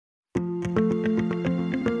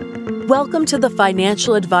Welcome to the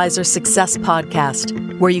Financial Advisor Success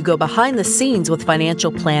Podcast, where you go behind the scenes with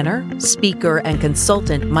financial planner, speaker, and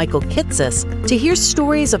consultant Michael Kitces to hear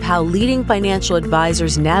stories of how leading financial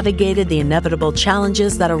advisors navigated the inevitable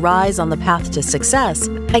challenges that arise on the path to success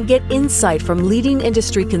and get insight from leading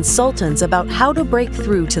industry consultants about how to break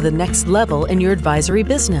through to the next level in your advisory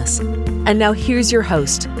business. And now here's your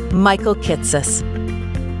host, Michael Kitces.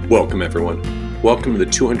 Welcome, everyone. Welcome to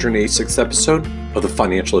the 286th episode of the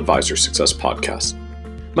Financial Advisor Success Podcast.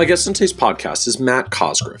 My guest on today's podcast is Matt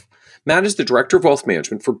Cosgriff. Matt is the Director of Wealth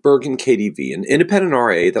Management for BerganKDV, an independent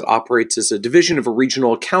RIA that operates as a division of a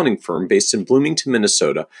regional accounting firm based in Bloomington,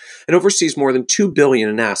 Minnesota, and oversees more than $2 billion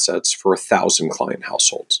in assets for 1,000 client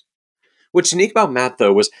households. What's unique about Matt,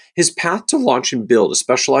 though, was his path to launch and build a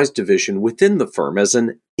specialized division within the firm as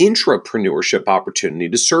an intrapreneurship opportunity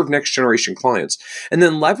to serve next-generation clients, and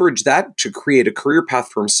then leverage that to create a career path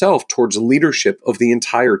for himself towards leadership of the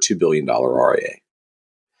entire $2 billion RIA.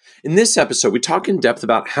 In this episode, we talk in depth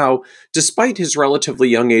about how, despite his relatively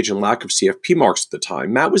young age and lack of CFP marks at the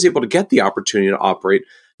time, Matt was able to get the opportunity to operate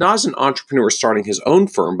not as an entrepreneur starting his own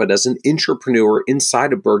firm, but as an intrapreneur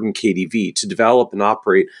inside of BerganKDV to develop and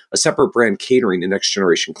operate a separate brand catering to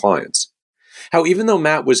next-generation clients. How even though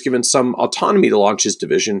Matt was given some autonomy to launch his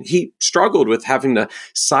division, he struggled with having to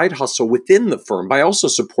side hustle within the firm by also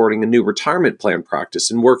supporting a new retirement plan practice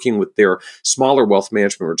and working with their smaller wealth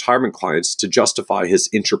management retirement clients to justify his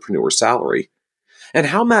intrapreneur salary. And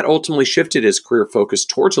how Matt ultimately shifted his career focus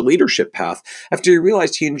towards a leadership path after he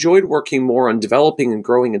realized he enjoyed working more on developing and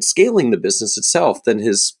growing and scaling the business itself than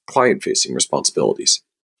his client-facing responsibilities.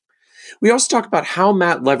 We also talk about how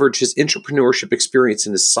Matt leveraged his entrepreneurship experience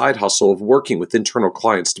in his side hustle of working with internal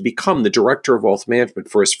clients to become the Director of Wealth Management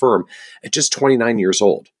for his firm at just 29 years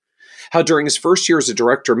old. How during his first year as a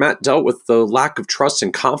director, Matt dealt with the lack of trust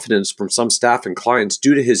and confidence from some staff and clients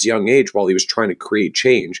due to his young age while he was trying to create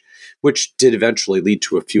change, which did eventually lead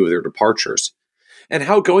to a few of their departures. And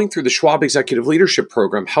how going through the Schwab Executive Leadership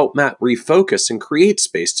Program helped Matt refocus and create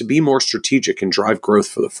space to be more strategic and drive growth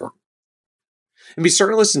for the firm. And be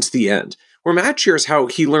certain to listen to the end, where Matt shares how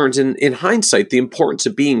he learned in hindsight the importance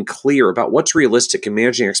of being clear about what's realistic and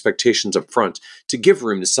managing expectations up front to give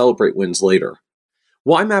room to celebrate wins later.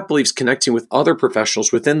 Why Matt believes connecting with other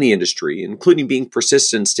professionals within the industry, including being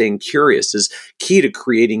persistent and staying curious, is key to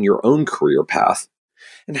creating your own career path.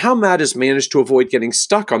 And how Matt has managed to avoid getting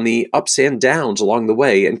stuck on the ups and downs along the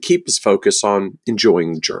way and keep his focus on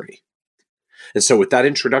enjoying the journey. And so with that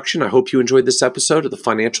introduction, I hope you enjoyed this episode of the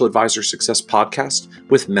Financial Advisor Success Podcast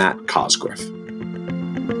with Matt Cosgriff.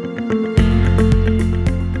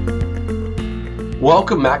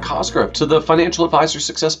 Welcome, Matt Cosgriff, to the Financial Advisor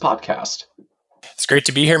Success Podcast. It's great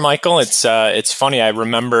to be here, Michael. It's funny. I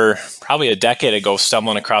remember probably a decade ago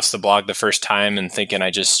stumbling across the blog the first time and thinking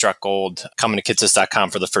I just struck gold coming to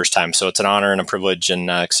kitces.com for the first time. So it's an honor and a privilege, and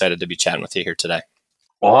excited to be chatting with you here today.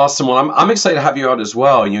 Awesome. Well, I'm excited to have you out as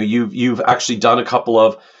well. You've actually done a couple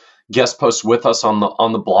of guest posts with us on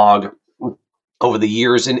the blog over the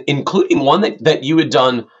years, and including one that you had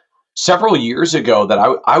done several years ago that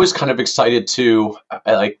I was kind of excited to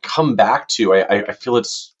come back to. I feel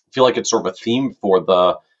like it's sort of a theme for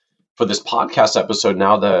this podcast episode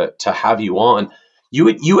now to have you on.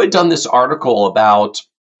 You had done this article about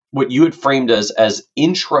what you had framed as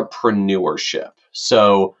intrapreneurship.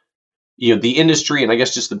 So, the industry and I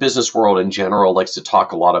guess just the business world in general likes to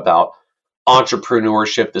talk a lot about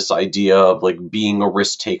entrepreneurship, this idea of being a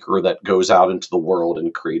risk taker that goes out into the world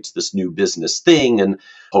and creates this new business thing. And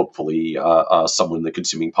hopefully someone in the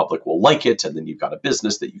consuming public will like it. And then you've got a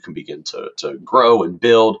business that you can begin to grow and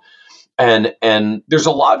build. And there's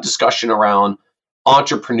a lot of discussion around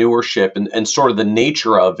entrepreneurship and sort of the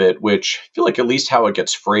nature of it, which I feel like at least how it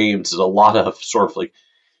gets framed is a lot of sort of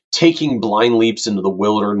taking blind leaps into the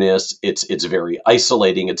wilderness. It's very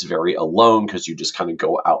isolating. It's very alone because you just kind of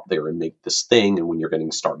go out there and make this thing. And when you're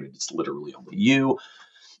getting started, it's literally only you.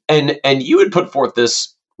 And you had put forth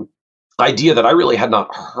this idea that I really had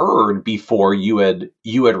not heard before you had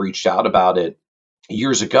reached out about it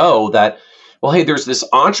years ago, that, well, hey, there's this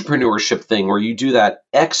entrepreneurship thing where you do that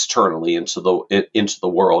externally into the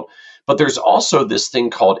world. But there's also this thing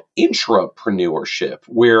called intrapreneurship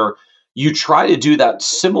where you try to do that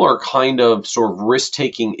similar kind of sort of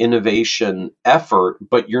risk-taking innovation effort,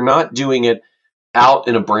 but you're not doing it out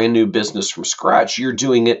in a brand new business from scratch. You're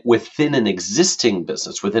doing it within an existing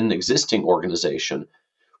business, within an existing organization,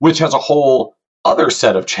 which has a whole other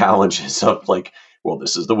set of challenges of well,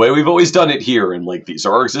 this is the way we've always done it here. And these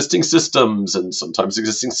are our existing systems. And sometimes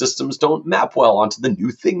existing systems don't map well onto the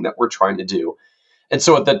new thing that we're trying to do. And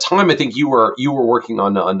so at that time, I think you were working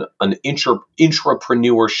on an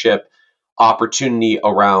intrapreneurship opportunity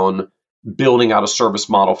around building out a service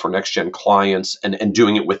model for next gen clients and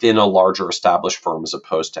doing it within a larger established firm as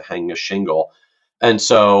opposed to hanging a shingle. And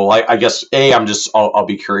so I guess, I'll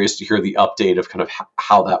be curious to hear the update of kind of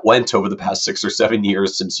how that went over the past 6 or 7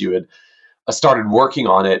 years since you had started working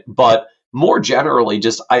on it. But more generally,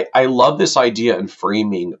 just I love this idea and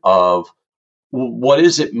framing of what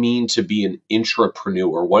does it mean to be an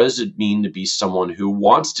intrapreneur? What does it mean to be someone who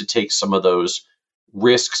wants to take some of those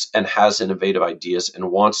risks and has innovative ideas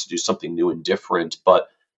and wants to do something new and different, but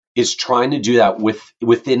is trying to do that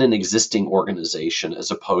within an existing organization as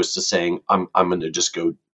opposed to saying, I'm going to just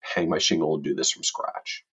go hang my shingle and do this from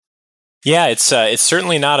scratch? Yeah, it's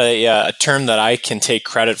certainly not a term that I can take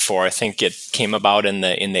credit for. I think it came about in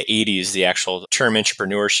the 80s, the actual term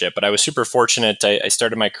intrapreneurship. But I was super fortunate. I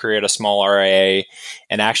started my career at a small RIA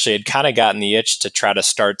and actually had kind of gotten the itch to try to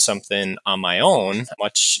start something on my own,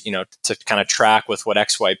 much, to kind of track with what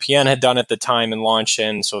XYPN had done at the time and launch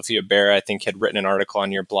in. Sophia Bear, I think, had written an article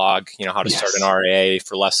on your blog, how to start an RIA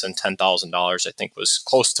for less than $10,000, I think was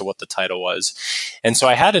close to what the title was. And so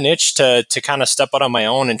I had an itch to kind of step out on my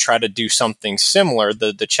own and try to do something similar.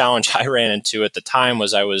 The challenge I ran into at the time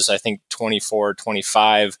was I think 24,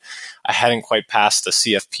 25. I hadn't quite passed the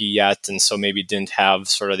CFP yet. And so maybe didn't have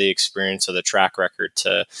sort of the experience or the track record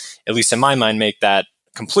to, at least in my mind, make that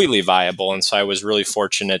completely viable. And so I was really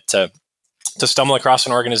fortunate to stumble across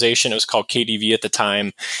an organization. It was called KDV at the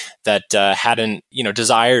time that hadn't,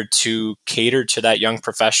 desired to cater to that young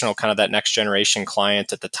professional, kind of that next generation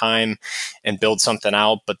client at the time and build something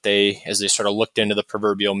out. But as they sort of looked into the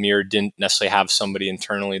proverbial mirror, didn't necessarily have somebody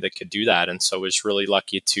internally that could do that. And so I was really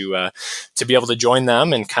lucky to be able to join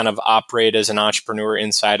them and kind of operate as an entrepreneur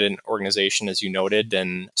inside an organization, as you noted,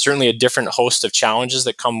 and certainly a different host of challenges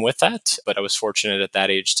that come with that. But I was fortunate at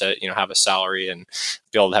that age to, have a salary and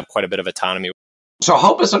be able to have quite a bit of autonomy. So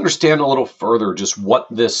help us understand a little further just what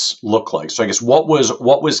this looked like. So I guess what was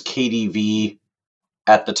KDV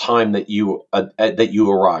at the time that you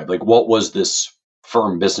arrived? Like, what was this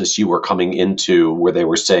firm business you were coming into where they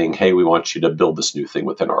were saying, "Hey, we want you to build this new thing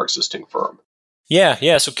within our existing firm"?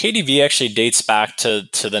 Yeah. So KDV actually dates back to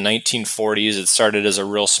the 1940s. It started as a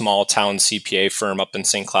real small town CPA firm up in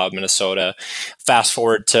St. Cloud, Minnesota. Fast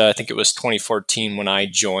forward to, I think it was 2014 when I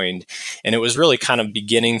joined. And it was really kind of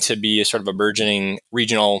beginning to be a sort of a burgeoning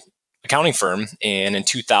regional accounting firm. And in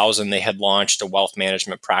 2000, they had launched a wealth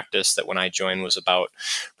management practice that when I joined was about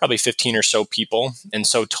probably 15 or so people. And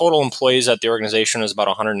so total employees at the organization was about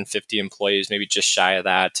 150 employees, maybe just shy of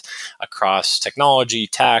that, across technology,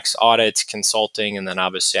 tax, audit, consulting. And then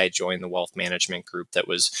obviously I joined the wealth management group that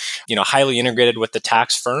was, highly integrated with the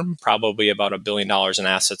tax firm, probably about $1 billion in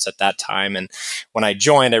assets at that time. And when I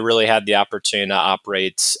joined, I really had the opportunity to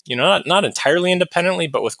operate, not entirely independently,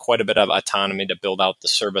 but with quite a bit of autonomy to build out the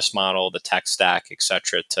service model, the tech stack, et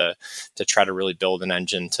cetera, to try to really build an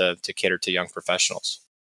engine to cater to young professionals.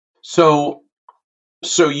 So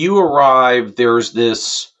you arrive, there's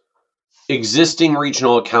this existing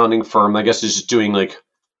regional accounting firm, I guess is just doing like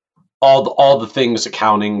all the things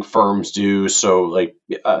accounting firms do. So like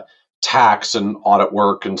tax and audit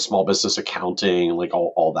work and small business accounting, like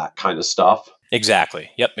all that kind of stuff. Exactly.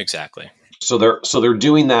 Yep, exactly. So they're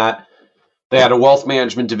doing that. They had a wealth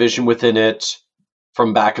management division within it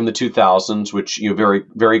from back in the 2000s, which very,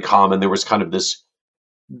 very common. There was kind of this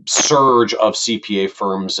surge of CPA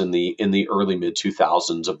firms in the early mid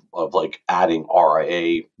 2000s of like adding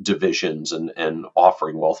RIA divisions and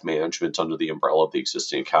offering wealth management under the umbrella of the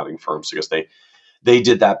existing accounting firms. I guess they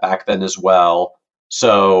did that back then as well.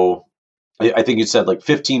 So I think you said like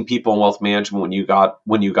 15 people in wealth management when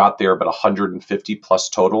you got there, but 150 plus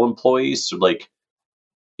total employees. So like,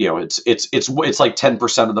 it's like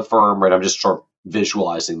 10% of the firm, right? I'm just sort of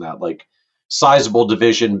visualizing that, like sizable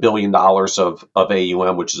division, $1 billion of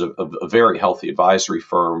AUM, which is a very healthy advisory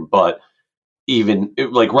firm. But even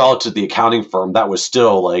like relative to the accounting firm, that was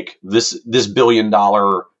still like this $1 billion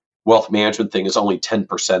wealth management thing is only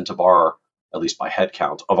 10% of our, at least by head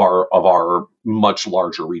count, of our much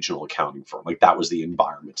larger regional accounting firm. Like that was the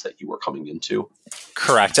environment that you were coming into.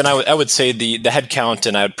 Correct. And I would say the head count,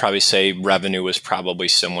 and I would probably say revenue was probably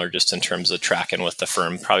similar just in terms of tracking with the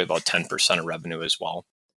firm, probably about 10% of revenue as well.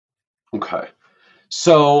 Okay.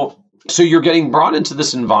 So you're getting brought into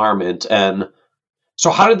this environment. And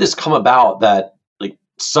so how did this come about that like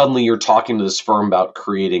suddenly you're talking to this firm about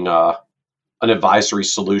creating an advisory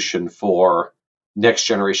solution for next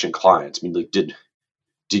generation clients? I mean, like,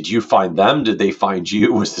 did you find them? Did they find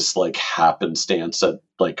you? Was this like happenstance at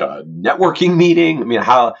like a networking meeting? I mean,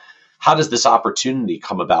 how does this opportunity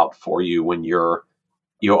come about for you when you're,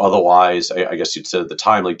 otherwise, I guess you'd say at the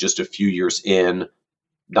time, like just a few years in,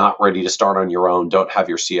 not ready to start on your own, don't have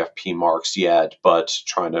your CFP marks yet, but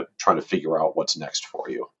trying to figure out what's next for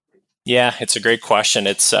you? Yeah, it's a great question.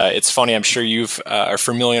 It's funny. I'm sure you've are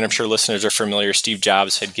familiar, and I'm sure listeners are familiar. Steve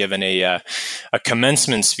Jobs had given a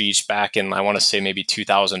commencement speech back in, I want to say maybe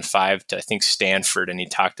 2005 to, I think, Stanford, and he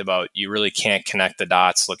talked about you really can't connect the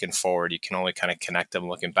dots looking forward. You can only kind of connect them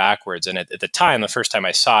looking backwards. And at the time, the first time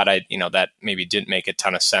I saw it, that maybe didn't make a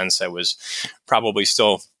ton of sense. I was probably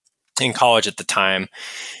still in college at the time.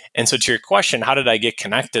 And so to your question, how did I get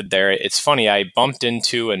connected there? It's funny, I bumped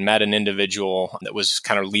into and met an individual that was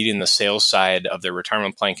kind of leading the sales side of their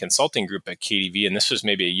retirement plan consulting group at KDV. And this was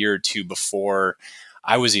maybe a year or two before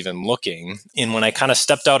I was even looking. And when I kind of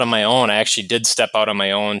stepped out on my own, I actually did step out on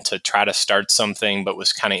my own to try to start something, but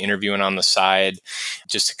was kind of interviewing on the side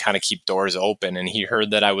just to kind of keep doors open. And he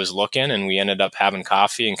heard that I was looking, and we ended up having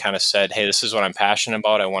coffee and kind of said, hey, this is what I'm passionate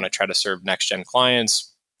about. I want to try to serve next gen clients.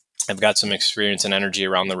 I've got some experience and energy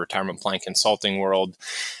around the retirement plan consulting world.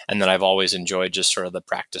 And then I've always enjoyed just sort of the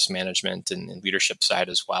practice management and leadership side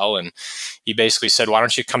as well. And he basically said, why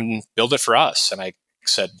don't you come build it for us? And I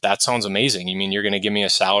said, that sounds amazing. You mean you're going to give me a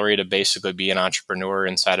salary to basically be an entrepreneur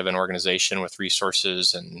inside of an organization with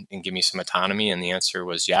resources and give me some autonomy? And the answer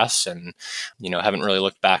was yes. And, haven't really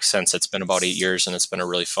looked back since. It's been about 8 years, and it's been a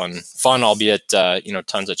really fun, albeit,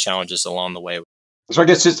 tons of challenges along the way. So I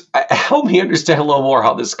guess just help me understand a little more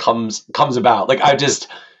how this comes about. Like,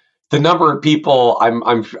 the number of people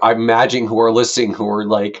I'm imagining who are listening who are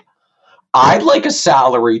like, I'd like a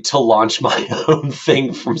salary to launch my own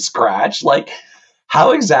thing from scratch. Like,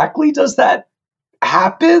 how exactly does that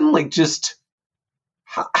happen? Like, just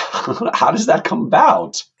how does that come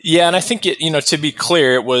about? Yeah. And I think to be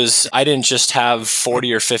clear, I didn't just have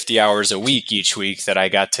 40 or 50 hours a week each week that I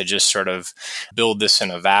got to just sort of build this in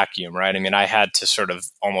a vacuum, right? I mean, I had to sort of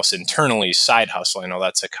almost internally side hustle. I know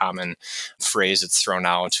that's a common phrase that's thrown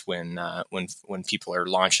out when people are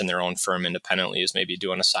launching their own firm independently, is maybe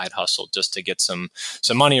doing a side hustle just to get some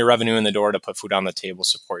money or revenue in the door to put food on the table,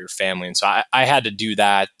 support your family. And so I had to do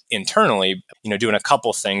that internally, doing a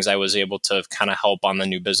couple things. I was able to kind of help on the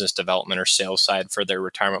new business development or sales side for their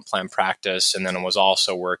retirement plan practice. And then I was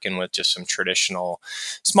also working with just some traditional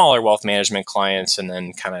smaller wealth management clients, and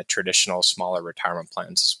then kind of traditional smaller retirement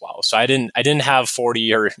plans as well. So I didn't have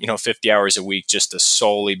 40 or 50 hours a week just to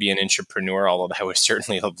solely be an intrapreneur, although I would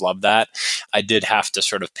certainly have loved that. I did have to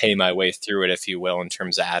sort of pay my way through it, if you will, in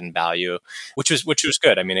terms of adding value, which was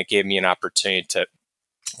good. I mean, it gave me an opportunity to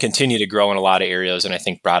continue to grow in a lot of areas, and I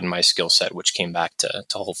think broaden my skill set, which came back to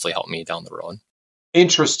hopefully help me down the road.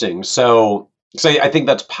 Interesting. So I think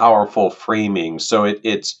that's powerful framing. So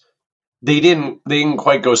they didn't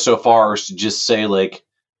quite go so far as to just say, like,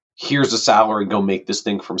 here's a salary, go make this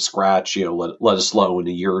thing from scratch. Let us know in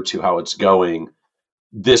a year or two how it's going.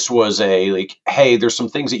 This was hey, there's some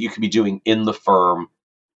things that you could be doing in the firm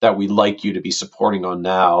that we'd like you to be supporting on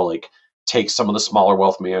now. Like, take some of the smaller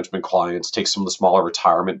wealth management clients, take some of the smaller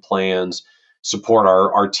retirement plans, support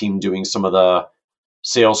our team doing some of the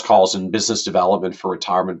sales calls and business development for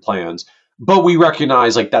retirement plans. But we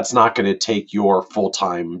recognize, like, that's not going to take your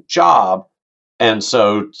full-time job. And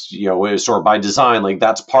so, sort of by design, like,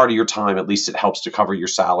 that's part of your time. At least it helps to cover your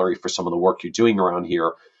salary for some of the work you're doing around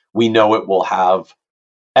here. We know it will have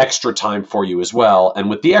extra time for you as well. And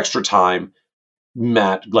with the extra time,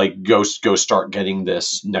 Matt, like, go start getting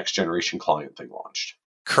this next generation client thing launched.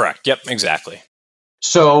 Correct. Yep, exactly.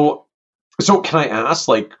 So can I ask,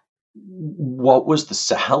 like, what was the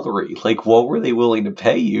salary? Like, what were they willing to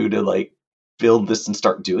pay you to, like, build this and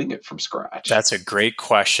start doing it from scratch? That's a great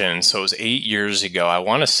question. So it was 8 years ago. I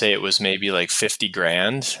want to say it was maybe like 50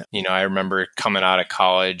 grand. I remember coming out of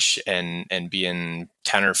college and being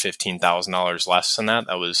 $10,000 or $15,000 less than that.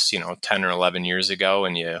 That was, 10 or 11 years ago.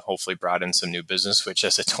 And you hopefully brought in some new business, which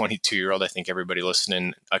as a 22-year-old, I think everybody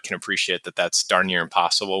listening can appreciate that that's darn near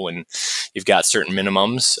impossible when you've got certain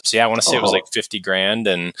minimums. So yeah, I want to say it was like 50 grand.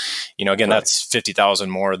 And, again, that's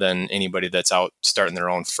 50,000 more than anybody that's out starting their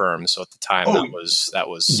own firm. So at the time, that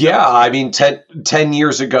was. Yeah. I mean, 10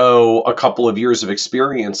 years ago, a couple of years of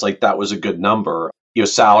experience, like, that was a good number.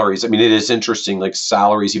 Salaries. I mean, it is interesting, like,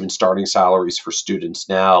 salaries, even starting salaries for students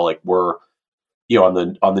now, like, we're, on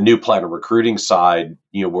the new plan of recruiting side,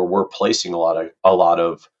 where we're placing a lot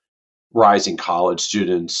of rising college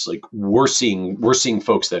students, like, we're seeing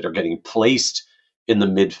folks that are getting placed in the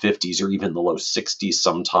mid 50s or even the low 60s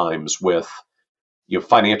sometimes with,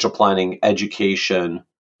 financial planning, education,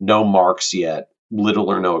 no marks yet, little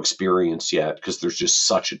or no experience yet, because there's just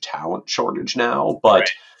such a talent shortage now. But right.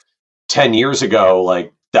 10 years ago,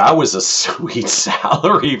 like, that was a sweet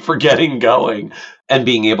salary for getting going and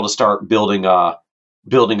being able to start building a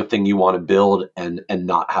building a thing you want to build and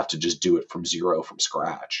not have to just do it from zero, from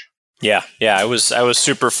scratch. Yeah. I was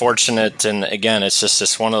super fortunate, and again,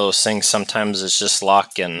 it's one of those things. Sometimes it's just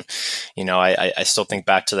luck, and I still think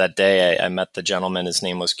back to that day. I met the gentleman. His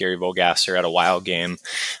name was Gary Vogasser at a Wild game,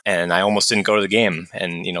 and I almost didn't go to the game,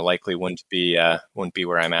 and likely wouldn't be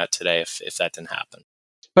where I'm at today if that didn't happen.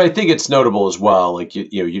 But I think it's notable as well. Like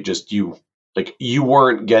you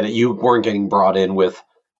weren't getting brought in with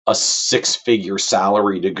a 6-figure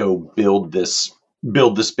salary to go build this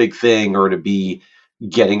big thing, or to be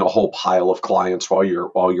getting a whole pile of clients while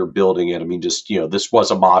you're building it. I mean, just, this was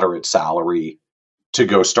a moderate salary to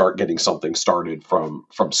go start getting something started from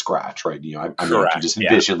scratch, right? I mean, I can just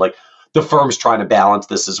envision like the firm's trying to balance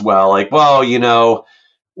this as well. Like, well,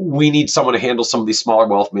 we need someone to handle some of these smaller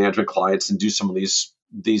wealth management clients and do some of these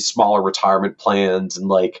smaller retirement plans.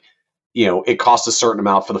 And it costs a certain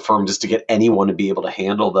amount for the firm just to get anyone to be able to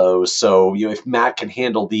handle those. So, if Matt can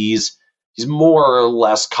handle these, he's more or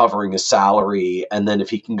less covering his salary. And then if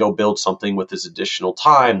he can go build something with his additional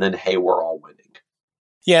time, then hey, we're all winning.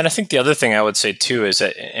 Yeah. And I think the other thing I would say too is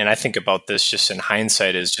that, and I think about this just in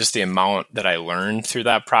hindsight, is just the amount that I learned through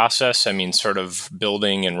that process. I mean, sort of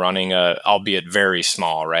building and running albeit very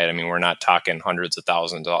small, right? I mean, we're not talking hundreds of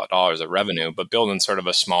thousands of dollars of revenue, but building sort of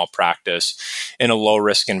a small practice in a low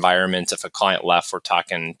risk environment. If a client left, we're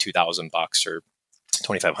talking $2,000 or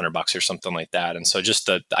 $2,500 or something like that. And so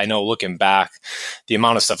I know looking back, the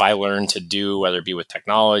amount of stuff I learned to do, whether it be with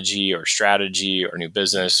technology or strategy or new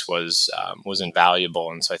business, was invaluable.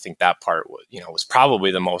 And so I think that part, was probably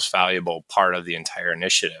the most valuable part of the entire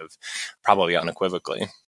initiative, probably unequivocally.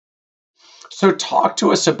 So talk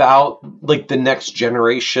to us about like the next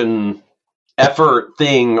generation effort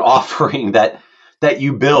thing offering that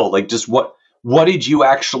you build. Like, just what did you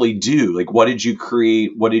actually do? Like, what did you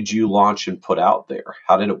create? What did you launch and put out there?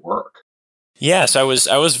 How did it work? Yes, I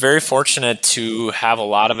was very fortunate to have a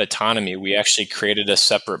lot of autonomy. We actually created a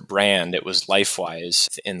separate brand. It was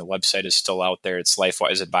LifeWise, and the website is still out there. It's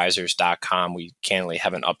lifewiseadvisors.com. We candidly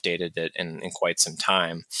haven't updated it in quite some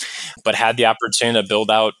time, but had the opportunity to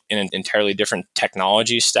build out an entirely different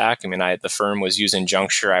technology stack. I mean, the firm was using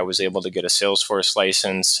Juncture. I was able to get a Salesforce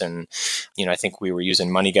license, and I think we were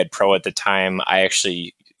using MoneyGuide Pro at the time. I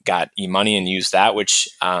actually got eMoney and used that, which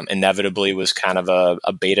inevitably was kind of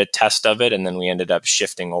a beta test of it. And then we ended up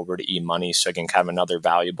shifting over to eMoney. So again, kind of another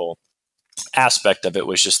valuable aspect of it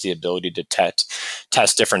was just the ability to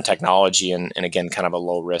test different technology and again, kind of a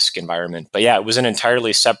low risk environment. But yeah, it was an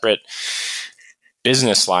entirely separate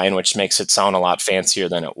business line, which makes it sound a lot fancier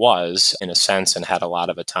than it was in a sense, and had a lot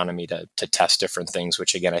of autonomy to test different things,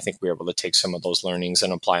 which again, I think we were able to take some of those learnings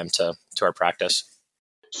and apply them to our practice.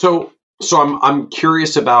 So I'm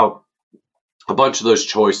curious about a bunch of those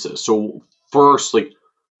choices. So first, like,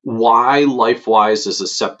 why LifeWise is a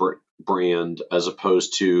separate brand as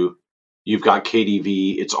opposed to you've got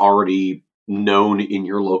KDV, it's already known in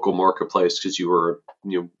your local marketplace because you were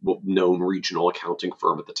a known regional accounting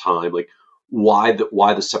firm at the time. Like, why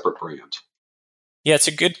the separate brand? Yeah, it's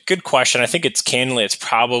a good question. I think it's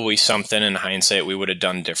probably something in hindsight we would have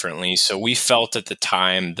done differently. So we felt at the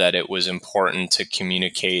time that it was important to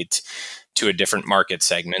communicate to a different market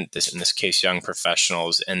segment, in this case, young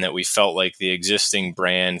professionals, and that we felt like the existing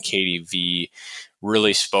brand KDV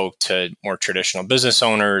really spoke to more traditional business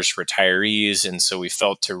owners, retirees. And so we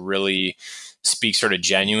felt to really speak sort of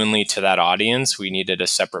genuinely to that audience, we needed a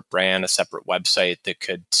separate brand, a separate website that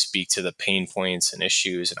could speak to the pain points and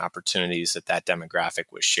issues and opportunities that demographic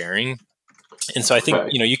was sharing. And so I think,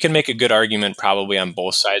 you can make a good argument probably on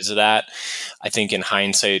both sides of that. I think in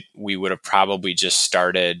hindsight, we would have probably just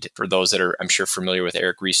started, for those that are, I'm sure, familiar with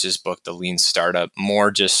Eric Ries's book, The Lean Startup,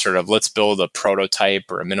 more just sort of let's build a prototype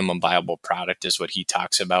or a minimum viable product is what he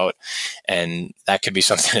talks about. And that could be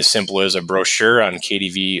something as simple as a brochure on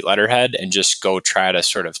KDV letterhead and just go try to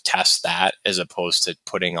sort of test that, as opposed to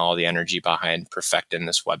putting all the energy behind perfecting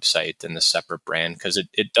this website and this separate brand, because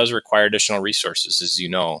it does require additional resources, as you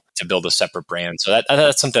know, to build a separate brand. So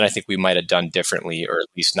that's something I think we might have done differently, or at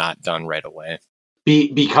least not done right away.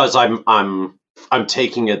 Because I'm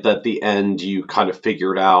taking it that the end you kind of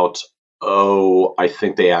figured out, I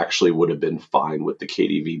think they actually would have been fine with the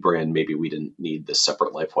KDV brand. Maybe we didn't need this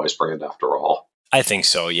separate LifeWise brand after all. I think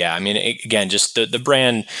so, yeah. I mean, again, just the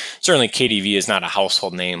brand, certainly KDV is not a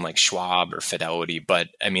household name like Schwab or Fidelity, but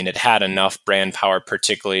I mean, it had enough brand power,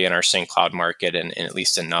 particularly in our St. Cloud market, and at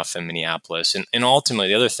least enough in Minneapolis. And ultimately,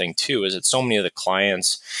 the other thing too is that so many of the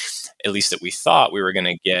clients, at least that we thought we were going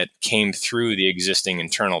to get, came through the existing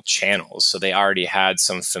internal channels. So they already had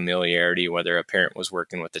some familiarity, whether a parent was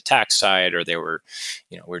working with the tax side or they were,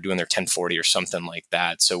 we were doing their 1040 or something like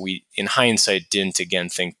that. So we, in hindsight, didn't again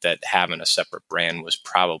think that having a separate brand was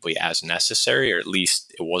probably as necessary, or at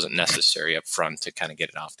least it wasn't necessary up front to kind of get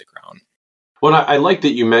it off the ground. Well, I like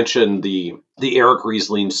that you mentioned the Eric Ries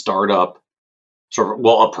lean startup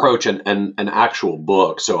approach and an actual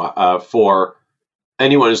book. So for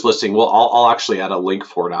anyone who's listening, I'll actually add a link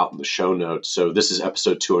for it out in the show notes. So this is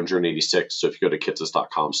episode 286. So if you go to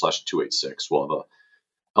kitces.com/286, we'll have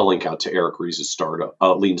a link out to Eric Ries'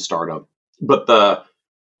 lean startup. But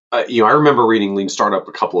I remember reading Lean Startup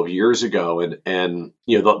a couple of years ago, and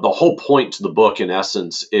the whole point to the book, in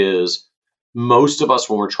essence, is most of us,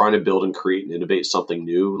 when we're trying to build and create and innovate something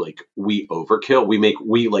new, like we overkill.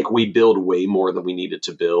 We build way more than we needed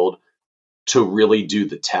to build to really do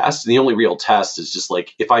the test. And the only real test is just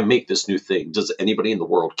like, if I make this new thing, does anybody in the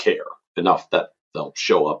world care enough that they'll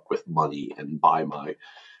show up with money and buy my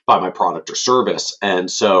product or service?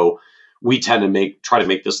 And so we tend to try to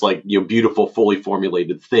make this beautiful, fully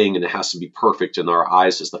formulated thing, and it has to be perfect in our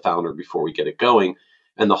eyes as the founder before we get it going.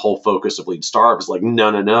 And the whole focus of Lean Startup is like,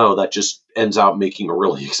 no, that just ends out making a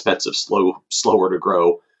really expensive, slower to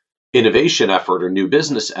grow innovation effort or new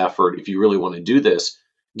business effort. If you really want to do this,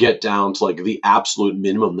 get down to like the absolute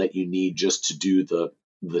minimum that you need just to do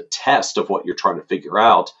the test of what you're trying to figure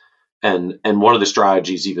out. And one of the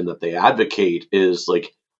strategies even that they advocate is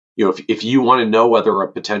like, if you want to know whether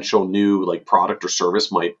a potential new like product or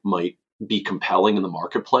service might be compelling in the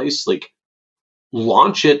marketplace, like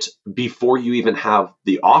launch it before you even have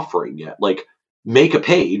the offering yet. Like make a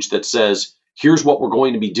page that says, here's what we're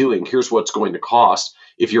going to be doing. Here's what it's going to cost.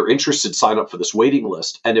 If you're interested, sign up for this waiting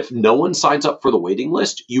list. And if no one signs up for the waiting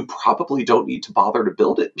list, you probably don't need to bother to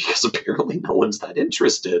build it, because apparently no one's that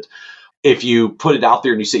interested. If you put it out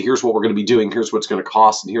there and you say, here's what we're going to be doing, here's what it's going to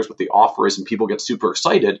cost, and here's what the offer is, and people get super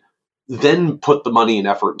excited, then put the money and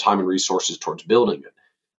effort and time and resources towards building it.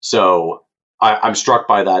 So I'm struck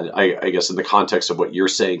by that, I guess, in the context of what you're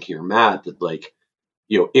saying here, Matt, that like,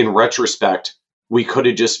 in retrospect, we could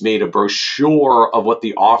have just made a brochure of what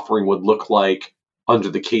the offering would look like under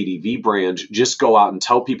the KDV brand. Just go out and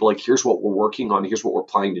tell people, like, here's what we're working on, here's what we're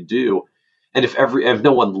planning to do. And if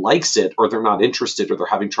no one likes it, or they're not interested, or they're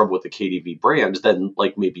having trouble with the KDV brand, then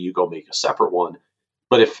like maybe you go make a separate one.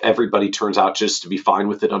 But if everybody turns out just to be fine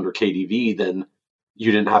with it under KDV, then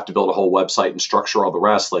you didn't have to build a whole website and structure all the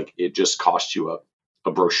rest. Like it just cost you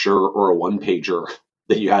a brochure or a one pager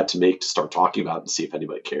that you had to make to start talking about and see if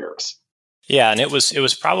anybody cares. Yeah, and it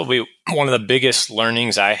was probably one of the biggest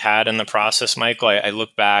learnings I had in the process, Michael. I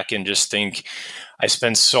look back and just think I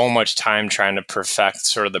spent so much time trying to perfect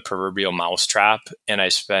sort of the proverbial mousetrap, and I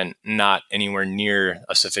spent not anywhere near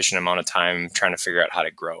a sufficient amount of time trying to figure out how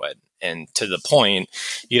to grow it. And to the point,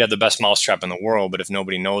 you'd have the best mousetrap in the world, but if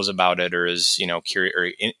nobody knows about it or is, curious or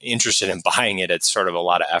interested in buying it, it's sort of a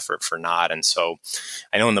lot of effort for naught. And so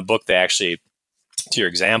I know in the book, they actually, to your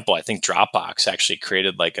example, I think Dropbox actually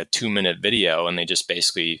created like a 2-minute video, and they just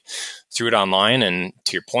basically threw it online, and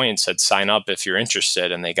to your point, said sign up if you're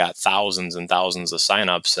interested, and they got thousands and thousands of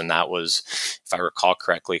signups, and that was, if I recall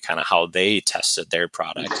correctly, kind of how they tested their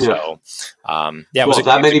product. Yeah. So if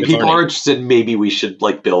that many people are interested, maybe we should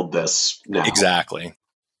like build this now. Exactly.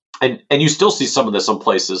 And you still see some of this on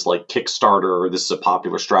places like Kickstarter, or this is a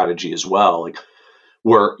popular strategy as well, like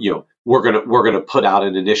where we're gonna put out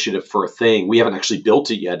an initiative for a thing. We haven't actually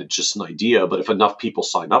built it yet. It's just an idea. But if enough people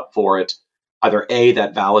sign up for it, either A,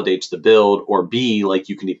 that validates the build, or B, like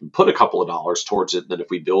you can even put a couple of dollars towards it. And then if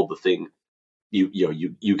we build the thing,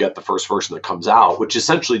 you get the first version that comes out, which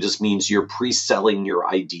essentially just means you're pre-selling your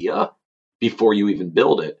idea before you even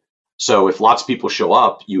build it. So if lots of people show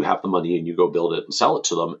up, you have the money and you go build it and sell it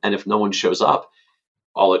to them. And if no one shows up,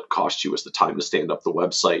 all it cost you was the time to stand up the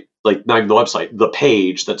website, like not even the website, the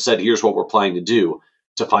page that said, here's what we're planning to do,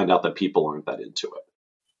 to find out that people aren't that into it.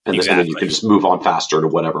 And, exactly. Then you can just move on faster to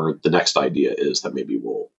whatever the next idea is that maybe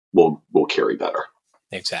will carry better.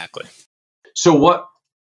 Exactly. So what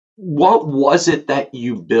was it that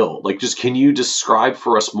you built? Like, just can you describe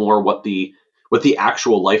for us more what the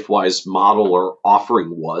actual LifeWise model or offering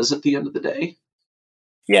was at the end of the day?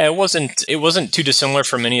 Yeah, it wasn't too dissimilar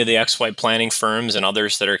from many of the XY planning firms and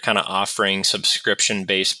others that are kind of offering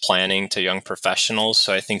subscription-based planning to young professionals.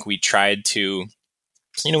 So I think we tried to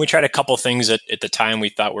We tried a couple things at the time we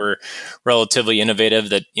thought were relatively innovative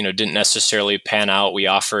that, didn't necessarily pan out. We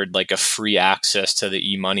offered like a free access to the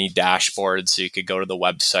eMoney dashboard. So you could go to the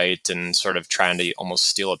website and sort of trying to almost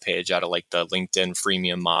steal a page out of like the LinkedIn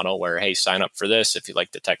freemium model where, hey, sign up for this if you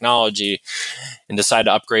like the technology and decide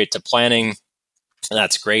to upgrade to planning. And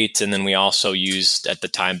that's great. And then we also used at the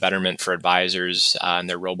time Betterment for Advisors and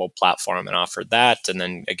their robo platform and offered that. And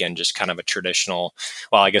then again, just kind of a traditional,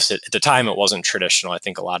 well, I guess at the time it wasn't traditional. I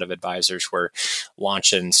think a lot of advisors were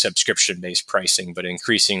launching subscription-based pricing, but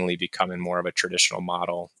increasingly becoming more of a traditional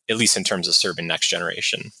model, at least in terms of serving next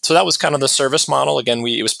generation. So that was kind of the service model. Again,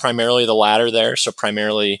 it was primarily the latter there. So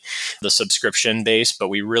primarily the subscription base, but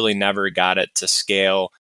we really never got it to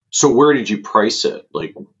scale. So where did you price it?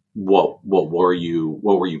 Like, what were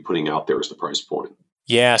you putting out there as the price point?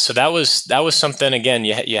 Yeah, so that was something, again,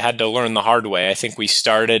 you had to learn the hard way. I think we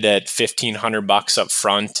started at $1,500 up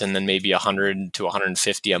front and then maybe $100 to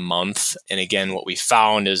 $150 a month. And again, what we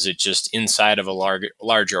found is it just inside of a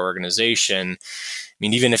larger organization. I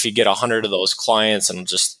mean, even if you get 100 of those clients, and I'll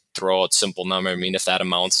just throw out a simple number. I mean, if that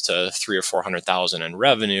amounts to $300,000 or $400,000 in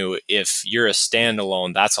revenue, if you're a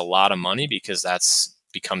standalone, that's a lot of money because that's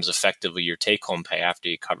becomes effectively your take-home pay after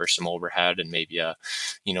you cover some overhead and maybe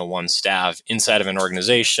one staff inside of an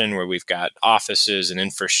organization where we've got offices and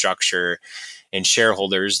infrastructure and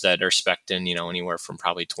shareholders that are spec'ing, anywhere from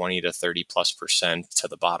probably 20 to 30+% to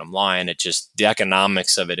the bottom line. It just, the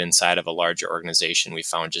economics of it inside of a larger organization we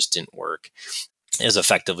found just didn't work as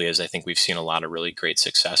effectively as I think we've seen a lot of really great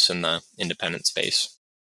success in the independent space.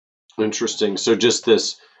 Interesting. So just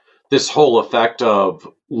this whole effect of,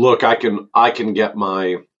 look, I can get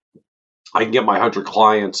my 100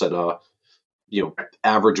 clients at a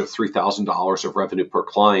average of $3,000 of revenue per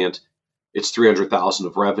client. It's $300,000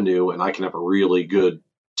 of revenue, and I can have a really good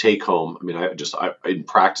take home. I mean, in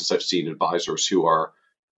practice, I've seen advisors who are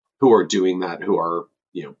doing that, who are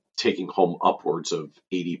taking home upwards of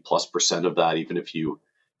 80+% of that. Even if you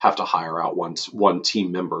have to hire out one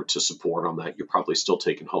team member to support on that, you're probably still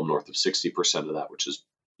taking home north of 60% of that, which is,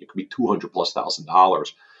 it could be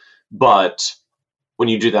 $200,000+. But when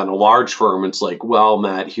you do that in a large firm, it's like, well,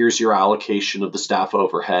 Matt, here's your allocation of the staff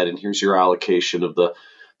overhead, and here's your allocation of the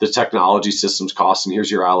technology systems costs, and here's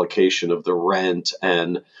your allocation of the rent,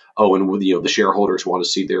 and the shareholders want to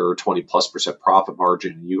see their 20+% profit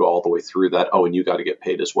margin, and you go all the way through that. Oh, and you got to get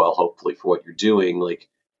paid as well, hopefully, for what you're doing. Like,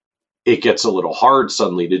 it gets a little hard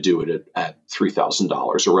suddenly to do it at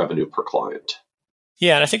 $3,000 of revenue per client.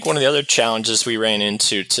 Yeah, and I think one of the other challenges we ran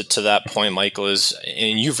into to that point, Michael, is,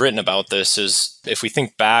 and you've written about this, is if we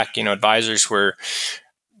think back, advisors were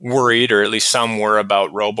worried, or at least some were,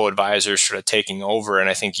 about robo-advisors sort of taking over. And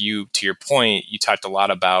I think to your point, you talked a lot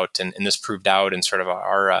about, and this proved out in sort of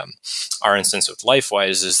our instance with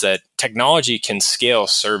LifeWise, is that technology can scale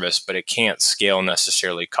service, but it can't scale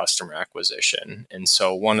necessarily customer acquisition. And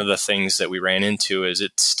so one of the things that we ran into is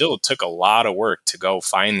it still took a lot of work to go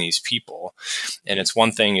find these people. And it's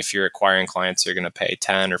one thing if you're acquiring clients, they're going to pay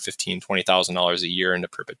 $10,000 or $15,000, $20,000 a year into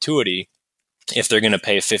perpetuity. If they're going to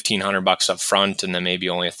pay $1,500 up front and then maybe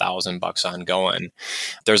only $1,000 ongoing,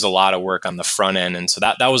 there's a lot of work on the front end. And so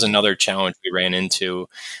that was another challenge we ran into.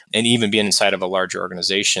 And even being inside of a larger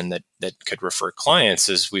organization that could refer clients,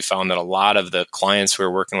 is we found that a lot of the clients we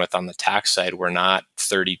were working with on the tax side were not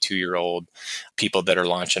 32-year-old people that are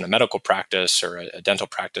launching a medical practice or a dental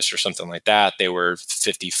practice or something like that. They were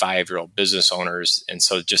 55-year-old business owners. And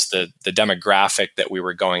so just the demographic that we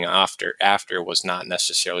were going after was not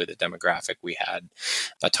necessarily the demographic we had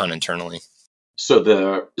a ton internally.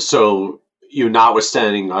 So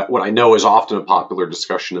notwithstanding what I know is often a popular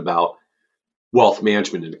discussion about wealth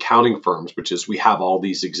management and accounting firms, which is we have all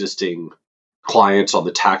these existing clients on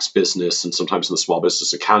the tax business and sometimes in the small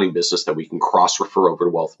business accounting business that we can cross-refer over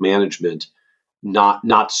to wealth management.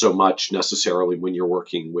 Not so much necessarily when you're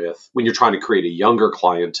trying to create a younger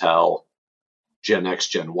clientele, Gen X,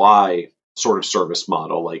 Gen Y sort of service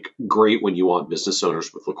model. Like, great when you want business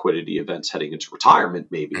owners with liquidity events heading into retirement,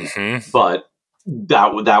 maybe, but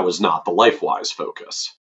that was not the LifeWise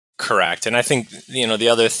focus. Correct. And I think, the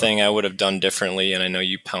other thing I would have done differently, and I know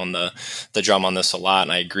you pound the drum on this a lot,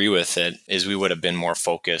 and I agree with it, is we would have been more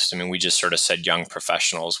focused. I mean, we just sort of said young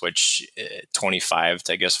professionals, which 25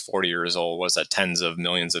 to, 40 years old was at tens of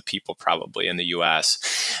millions of people probably in the US.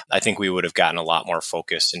 I think we would have gotten a lot more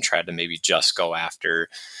focused and tried to maybe just go after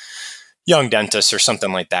young dentists or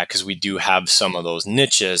something like that, because we do have some of those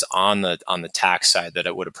niches on the tax side that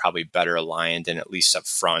it would have probably better aligned, and at least up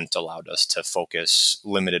front allowed us to focus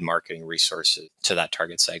limited marketing resources to that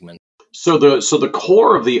target segment. So the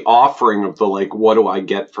core of the offering of the, like, what do I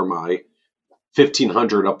get for my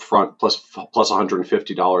 $1,500 up front plus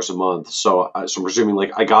 $150 a month. So I'm presuming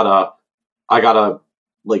like I got a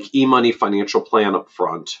like eMoney financial plan up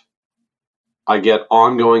front. I get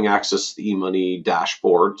ongoing access to the eMoney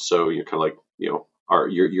dashboard. So you're kind of like,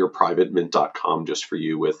 your private mint.com just for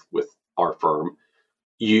you with our firm.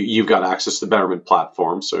 You've got access to the Betterment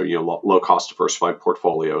platform. So, low cost diversified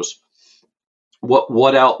portfolios.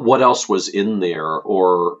 What else was in there,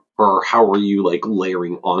 or how are you like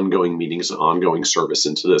layering ongoing meetings and ongoing service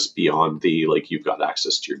into this beyond the like you've got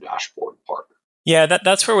access to your dashboard part? Yeah,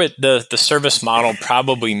 that's where the service model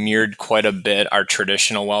probably mirrored quite a bit our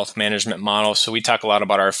traditional wealth management model. So we talk a lot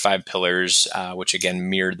about our 5 pillars, which again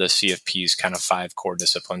mirrored the CFP's kind of 5 core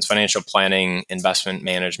disciplines: financial planning, investment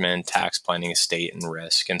management, tax planning, estate, and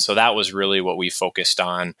risk. And so that was really what we focused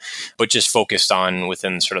on, but just focused on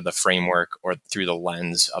within sort of the framework or through the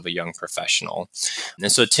lens of a young professional.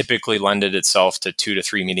 And so it typically lended itself to 2 to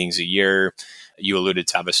 3 meetings a year. You alluded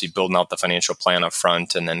to obviously building out the financial plan up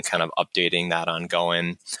front and then kind of updating that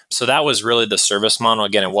ongoing. So that was really the service model.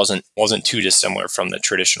 Again, it wasn't too dissimilar from the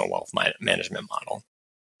traditional wealth management model.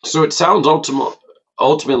 So it sounds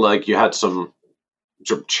ultimately like you had some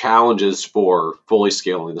sort of challenges for fully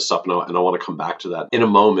scaling this up, and I want to come back to that in a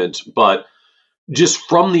moment. But just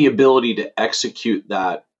from the ability to execute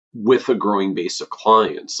that with a growing base of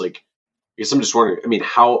clients, like I guess I'm just wondering, I mean,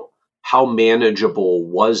 how manageable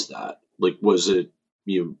was that? Like, was it,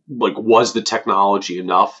 was the technology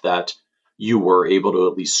enough that you were able to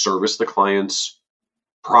at least service the clients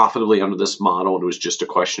profitably under this model? And it was just a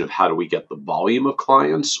question of how do we get the volume of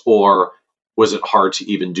clients? Or was it hard to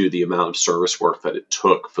even do the amount of service work that it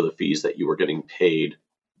took for the fees that you were getting paid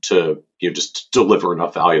to, just deliver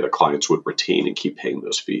enough value that clients would retain and keep paying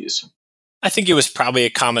those fees? I think it was probably a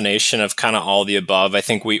combination of kind of all the above. I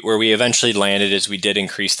think where we eventually landed is we did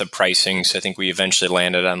increase the pricing. So I think we eventually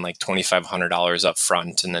landed on like $2,500 up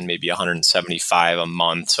front and then maybe $175 a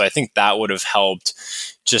month. So I think that would have helped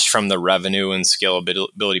just from the revenue and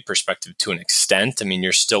scalability perspective to an extent. I mean,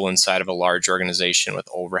 you're still inside of a large organization with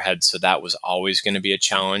overhead, so that was always going to be a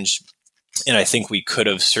challenge. And I think we could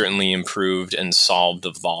have certainly improved and solved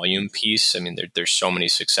the volume piece. I mean, there's so many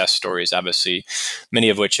success stories, obviously, many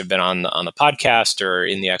of which have been on the podcast or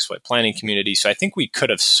in the exploit planning community. So I think we could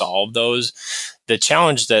have solved those. The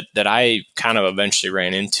challenge that I kind of eventually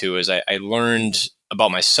ran into is I learned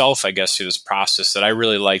about myself, I guess, through this process that I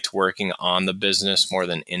really liked working on the business more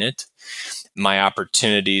than in it. My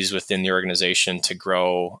opportunities within the organization to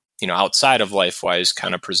grow, outside of LifeWise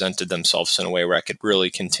kind of presented themselves in a way where I could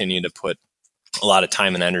really continue to put a lot of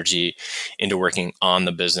time and energy into working on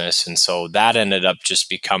the business. And so that ended up just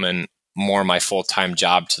becoming more my full-time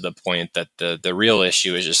job, to the point that the real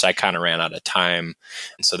issue is just I kind of ran out of time.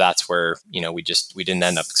 And so that's where, we didn't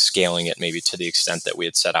end up scaling it maybe to the extent that we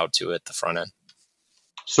had set out to at the front end.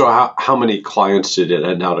 So how many clients did it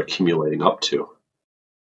end out accumulating up to?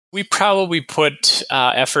 We probably put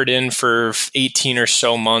effort in for 18 or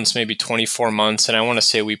so months, maybe 24 months. And I want to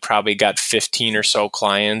say we probably got 15 or so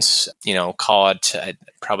clients, call it, I'd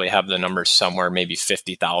probably have the number somewhere, maybe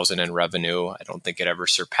 50,000 in revenue. I don't think it ever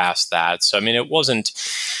surpassed that. So, I mean, it wasn't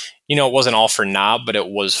all for naught, but it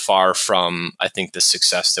was far from, I think, the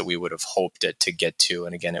success that we would have hoped it to get to.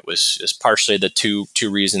 And again, it was partially the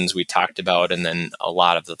two reasons we talked about. And then a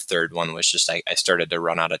lot of the third one was just I started to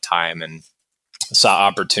run out of time and saw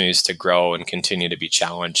opportunities to grow and continue to be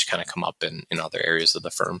challenged kind of come up in other areas of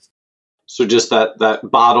the firm. So just that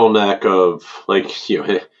bottleneck of like,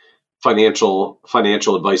 financial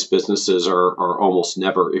advice businesses are almost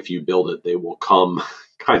never, if you build it, they will come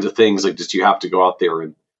kinds of things. Like just you have to go out there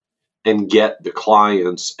and get the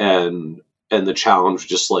clients, and the challenge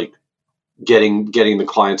just like getting the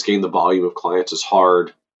clients, getting the volume of clients is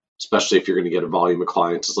hard, especially if you're going to get a volume of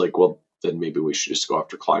clients. It's like, well, then maybe we should just go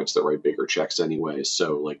after clients that write bigger checks anyway.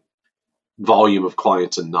 So like volume of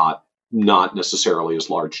clients and not necessarily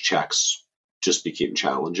as large checks just became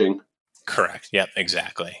challenging. Correct. Yep,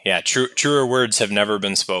 exactly. Yeah. Truer words have never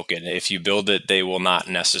been spoken. If you build it, they will not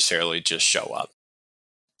necessarily just show up.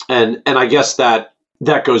 And I guess that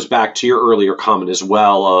goes back to your earlier comment as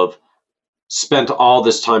well of spent all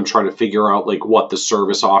this time trying to figure out like what the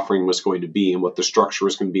service offering was going to be and what the structure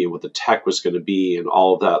was going to be and what the tech was going to be and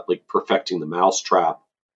all of that, like perfecting the mousetrap,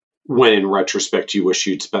 when in retrospect you wish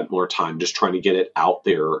you'd spent more time just trying to get it out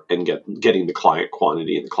there and getting the client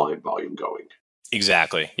quantity and the client volume going.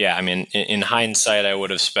 Exactly. Yeah. I mean, in hindsight, I would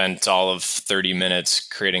have spent all of 30 minutes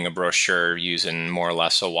creating a brochure using more or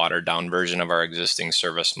less a watered down version of our existing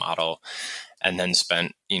service model, and then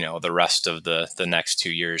spent, the rest of the next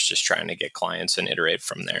 2 years just trying to get clients and iterate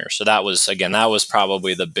from there. So that was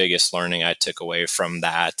probably the biggest learning I took away from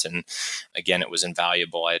that. And again, it was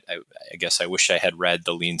invaluable. I guess I wish I had read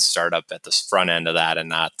the lean startup at the front end of that and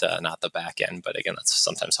not the back end. But again, that's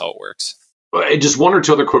sometimes how it works. Just one or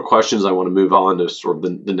two other quick questions. I want to move on to sort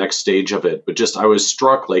of the next stage of it. But just I was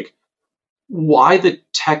struck, why the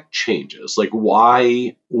tech changes?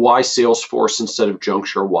 Why Salesforce instead of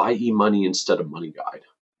Juncture? Why eMoney instead of MoneyGuide?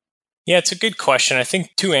 Yeah, it's a good question. I think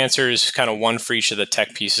two answers, kind of one for each of the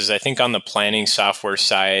tech pieces. I think on the planning software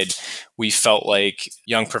side, we felt like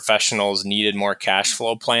young professionals needed more cash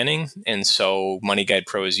flow planning. And so MoneyGuide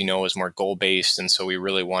Pro, as you know, is more goal-based. And so we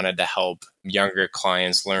really wanted to help younger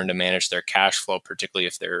clients learn to manage their cash flow, particularly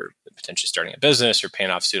if they're potentially starting a business or paying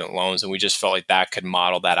off student loans. And we just felt like that could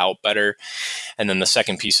model that out better. And then the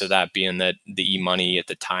second piece of that being that the eMoney at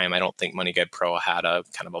the time, I don't think MoneyGuide Pro had a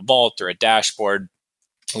kind of a vault or a dashboard.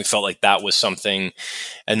 We felt like that was something.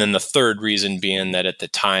 And then the third reason being that at the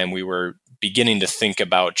time we were beginning to think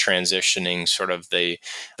about transitioning sort of the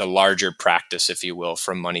larger practice, if you will,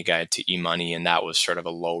 from MoneyGuide to eMoney. And that was sort of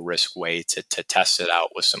a low risk way to test it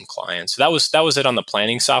out with some clients. So that was it on the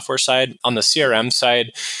planning software side. On the CRM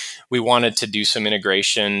side, we wanted to do some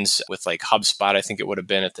integrations with like HubSpot, I think it would have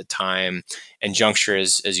been at the time. And Juncture,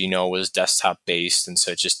 as you know, was desktop based. And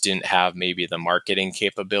so it just didn't have maybe the marketing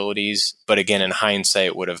capabilities. But again, in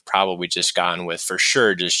hindsight, would have probably just gone with, for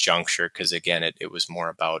sure, just Juncture. Because again, it was more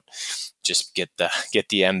about just get the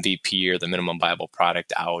MVP or the minimum viable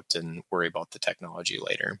product out and worry about the technology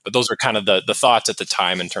later. But those were kind of the thoughts at the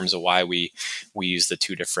time in terms of why we use the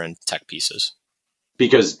two different tech pieces.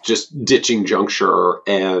 Because just ditching Juncture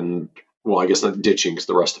and, well, I guess not ditching because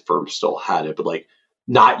the rest of the firm still had it, but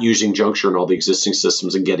not using Juncture and all the existing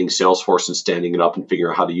systems and getting Salesforce and standing it up and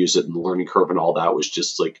figuring out how to use it and the learning curve and all that was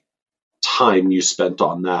just time you spent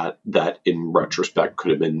on that in retrospect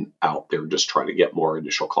could have been out there just trying to get more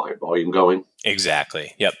initial client volume going.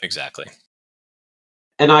 Exactly. Yep, exactly.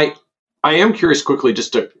 And I am curious quickly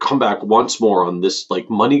just to come back once more on this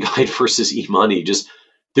MoneyGuide versus eMoney. Just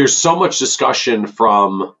there's so much discussion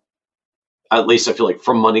from, at least I feel like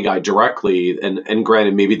from MoneyGuide directly, and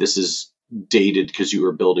granted, maybe this is dated because you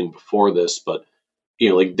were building before this, but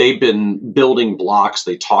they've been building blocks.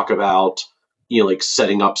 They talk about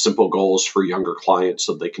setting up simple goals for younger clients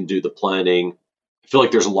so they can do the planning. I feel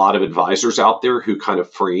like there's a lot of advisors out there who kind of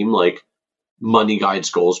frame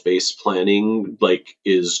MoneyGuide's goals-based planning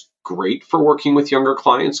is great for working with younger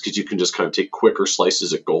clients because you can just kind of take quicker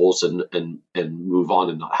slices at goals and move on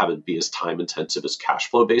and not have it be as time intensive as cash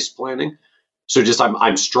flow based planning. So just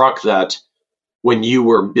I'm struck that when you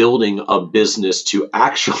were building a business to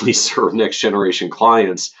actually serve next generation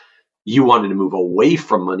clients, you wanted to move away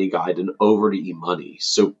from MoneyGuide and over to eMoney.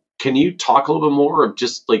 So can you talk a little bit more of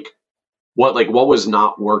just what was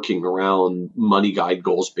not working around MoneyGuide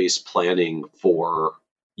goals based planning for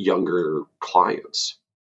younger clients?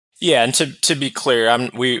 Yeah, and to be clear, I'm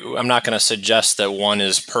not going to suggest that one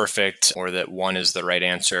is perfect or that one is the right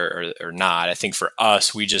answer or not. I think for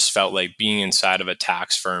us, we just felt like being inside of a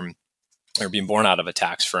tax firm or being born out of a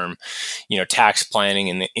tax firm, tax planning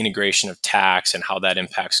and the integration of tax and how that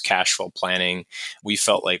impacts cash flow planning, we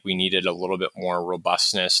felt like we needed a little bit more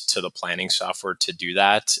robustness to the planning software to do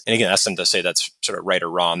that. And again, that's not to say that's sort of right or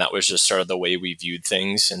wrong. That was just sort of the way we viewed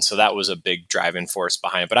things. And so that was a big driving force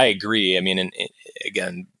behind it. But I agree. I mean, and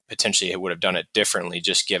again, potentially it would have done it differently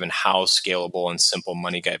just given how scalable and simple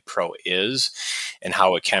MoneyGuide Pro is and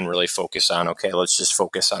how it can really focus on, okay, let's just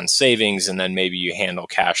focus on savings and then maybe you handle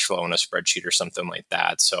cash flow in a spreadsheet or something like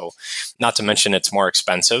that. So not to mention it's more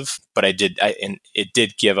expensive, but it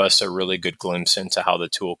did give us a really good glimpse into how the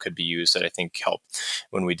tool could be used that I think helped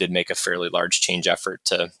when we did make a fairly large change effort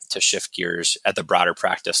to shift gears at the broader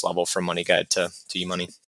practice level from MoneyGuide to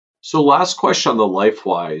eMoney. So last question on the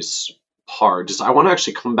LifeWise part, just I want to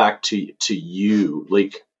actually come back to you.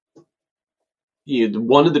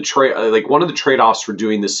 One of the trade-offs for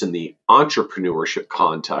doing this in the entrepreneurship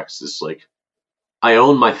context is I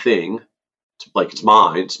own my thing. It's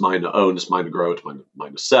mine to own, it's mine to grow, it's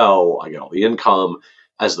mine to sell. I get all the income.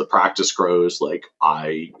 As the practice grows,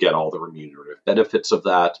 I get all the remunerative benefits of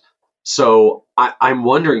that. So I'm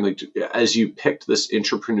wondering, as you picked this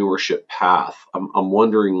intrapreneurship path, I'm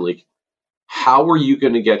wondering, how are you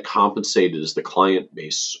going to get compensated as the client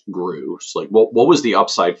base grew? So what was the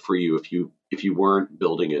upside for you if you weren't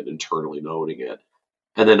building it internally and owning it?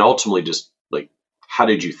 And then ultimately just how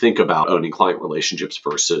did you think about owning client relationships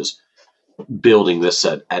versus building this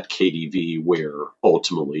at KDV, where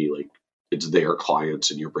ultimately like it's their clients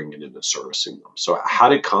and you're bringing in and servicing them. So how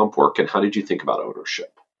did comp work, and how did you think about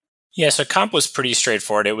ownership? Yeah, so comp was pretty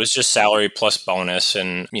straightforward. It was just salary plus bonus.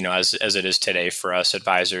 And, as it is today for us,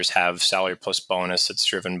 advisors have salary plus bonus that's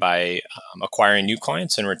driven by acquiring new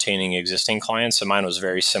clients and retaining existing clients. So mine was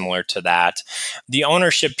very similar to that. The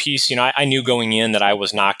ownership piece, I knew going in that I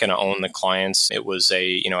was not going to own the clients. It was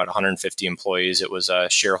at 150 employees, it was a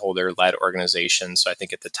shareholder-led organization. So I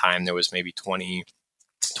think at the time there was maybe 20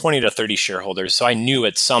 to 30 shareholders. So I knew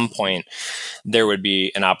at some point there would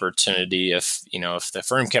be an opportunity if the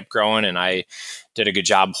firm kept growing and I did a good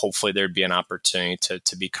job, hopefully there'd be an opportunity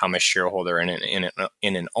to become a shareholder and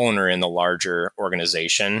an owner in the larger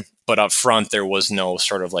organization. But up front, there was no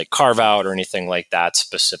sort of like carve out or anything like that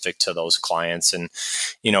specific to those clients. And,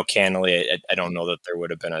 candidly, I don't know that there would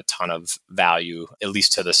have been a ton of value, at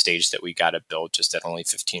least to the stage that we got it built, just at only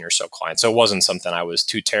 15 or so clients. So it wasn't something I was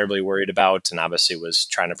too terribly worried about, and obviously was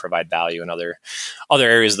trying to provide value in other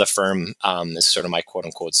areas of the firm as sort of my quote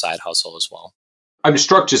unquote side hustle as well. I'm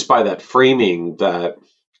struck just by that framing that,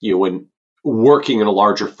 when working in a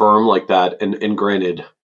larger firm like that, and granted,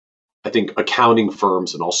 I think accounting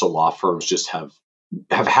firms and also law firms just have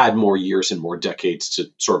had more years and more decades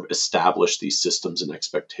to sort of establish these systems and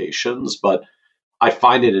expectations. But I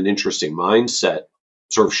find it an interesting mindset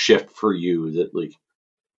sort of shift for you that like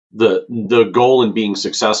the goal in being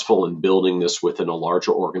successful in building this within a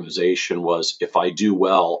larger organization was, if I do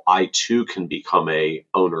well, I too can become a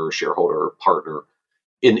owner, shareholder, partner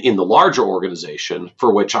in the larger organization,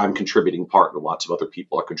 for which I'm contributing part, and lots of other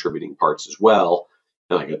people are contributing parts as well.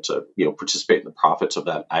 And I get to participate in the profits of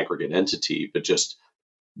that aggregate entity. But just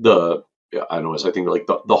I don't know, as I think like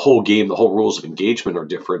the whole game, the whole rules of engagement are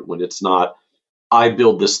different when it's not I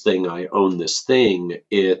build this thing, I own this thing.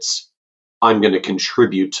 It's I'm going to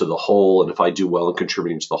contribute to the whole, and if I do well in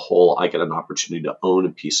contributing to the whole, I get an opportunity to own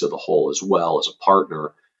a piece of the whole as well as a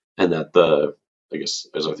partner. And that I guess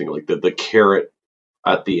as I think like the carrot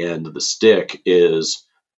at the end of the stick is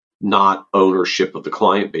not ownership of the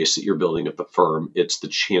client base that you're building at the firm. It's the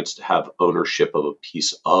chance to have ownership of a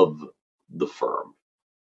piece of the firm.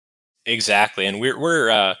 Exactly. And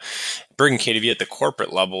we're BerganKDV at the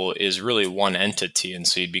corporate level is really one entity. And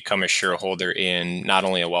so you'd become a shareholder in not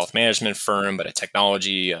only a wealth management firm, but a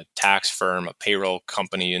technology, a tax firm, a payroll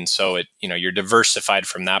company. And so you're diversified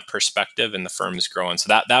from that perspective, and the firm is growing.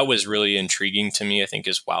 So that was really intriguing to me, I think,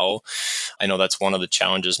 as well. I know that's one of the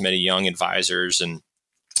challenges many young advisors and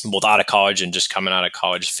both out of college and just coming out of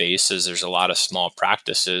college faces. There's a lot of small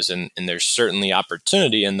practices, and there's certainly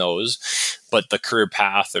opportunity in those, but the career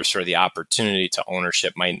path or sort of the opportunity to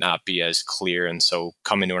ownership might not be as clear. And so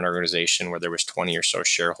coming to an organization where there was 20 or so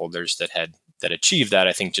shareholders that achieved that,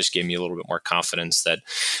 I think just gave me a little bit more confidence that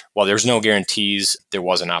while there's no guarantees, there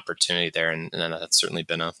was an opportunity there. And that's certainly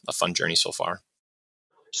been a fun journey so far.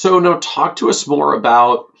 So now talk to us more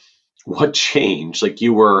about what changed. Like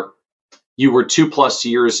you were 2+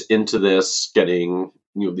 years into this, getting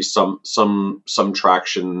some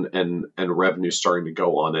traction and revenue starting to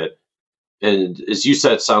go on it. And as you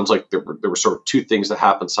said, it sounds like there were sort of two things that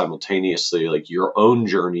happened simultaneously. Like your own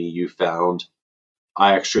journey, you found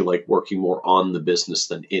I actually like working more on the business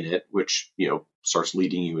than in it, which starts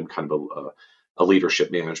leading you in kind of a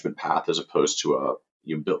leadership management path as opposed to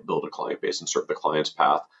build a client base and serve the client's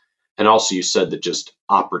path. And also you said that just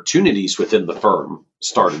opportunities within the firm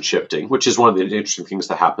started shifting, which is one of the interesting things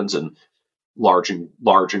that happens in large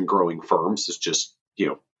and growing firms. Is just,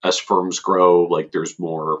 as firms grow, like there's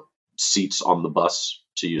more seats on the bus,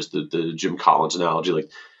 to use the Jim Collins analogy. Like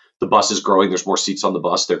the bus is growing, there's more seats on the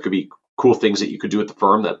bus. There could be cool things that you could do at the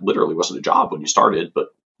firm that literally wasn't a job when you started, but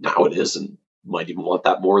now it is, and might even want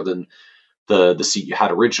that more than the seat you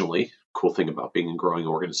had originally. Cool thing about being in growing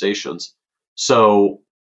organizations. So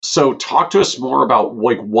talk to us more about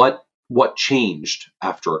like what changed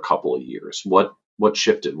after a couple of years. What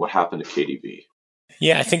shifted? What happened at KDV?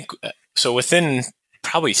 Yeah, I think so. Within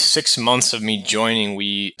probably 6 months of me joining,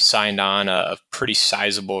 we signed on a pretty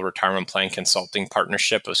sizable retirement plan consulting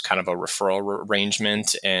partnership. It was kind of a referral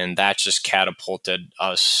arrangement, and that just catapulted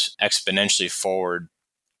us exponentially forward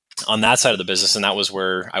on that side of the business. And that was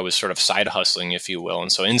where I was sort of side hustling, if you will.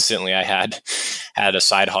 And so instantly I had a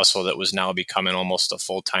side hustle that was now becoming almost a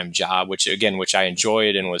full-time job, which I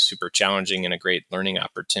enjoyed and was super challenging and a great learning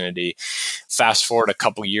opportunity. Fast forward a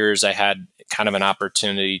couple years, I had kind of an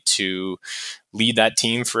opportunity to lead that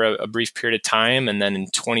team for a brief period of time. And then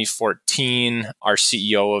in 2014, our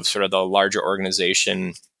CEO of sort of the larger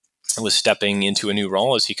organization was stepping into a new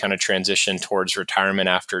role as he kind of transitioned towards retirement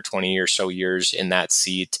after 20 or so years in that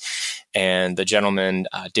seat. And the gentleman,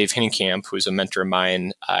 Dave Hinnenkamp, who's a mentor of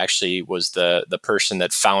mine, actually was the person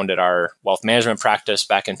that founded our wealth management practice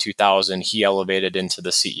back in 2000. He elevated into the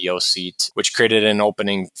CEO seat, which created an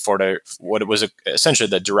opening for what it was essentially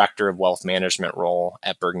the director of wealth management role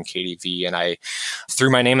at BerganKDV. And I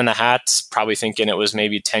threw my name in the hat, probably thinking it was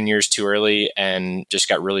maybe 10 years too early, and just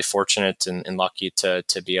got really fortunate and lucky to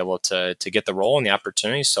be able to get the role and the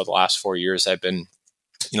opportunity. So the last 4 years I've been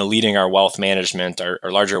leading our wealth management, our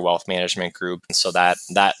larger wealth management group. And so that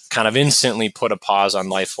kind of instantly put a pause on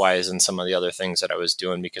LifeWise and some of the other things that I was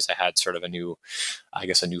doing, because I had sort of a new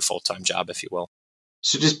full-time job, if you will.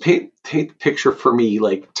 So just paint the picture for me,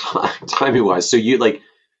 like timing wise. So you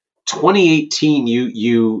 2018,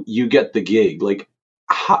 you get the gig. Like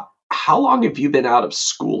how long have you been out of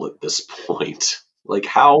school at this point? Like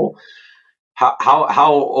how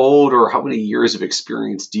old or how many years of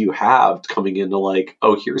experience do you have coming into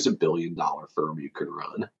here's $1 billion firm you could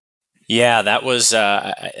run? Yeah, that was,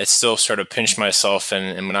 I still sort of pinched myself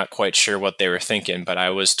and I'm not quite sure what they were thinking, but I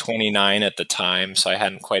was 29 at the time, so I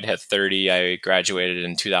hadn't quite hit 30. I graduated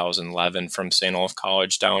in 2011 from St. Olaf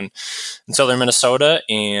College down in southern Minnesota.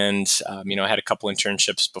 And, I had a couple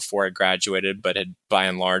internships before I graduated, but had by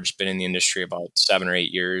and large been in the industry about 7 or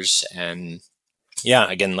 8 years. And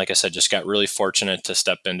yeah, again, like I said, just got really fortunate to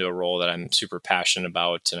step into a role that I'm super passionate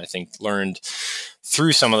about. And I think learned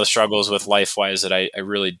through some of the struggles with LifeWise that I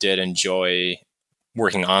really did enjoy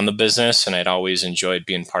working on the business. And I'd always enjoyed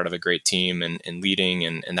being part of a great team and leading.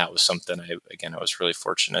 And that was something I was really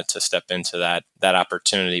fortunate to step into that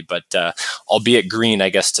opportunity, but albeit green, I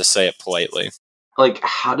guess, to say it politely.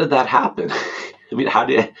 How did that happen? I mean, how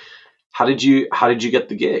did you get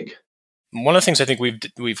the gig? One of the things I think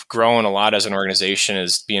we've grown a lot as an organization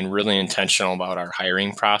is being really intentional about our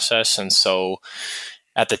hiring process. And so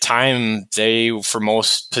at the time, for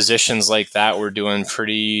most positions like that, were doing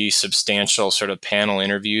pretty substantial sort of panel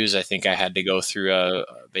interviews. I think I had to go through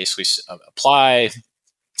basically apply.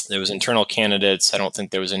 There was internal candidates. I don't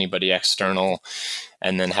think there was anybody external.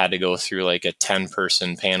 And then had to go through like a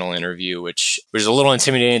 10-person panel interview, which was a little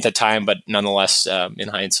intimidating at the time, but nonetheless, in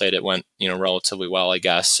hindsight, it went relatively well, I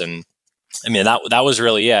guess. And I mean, that was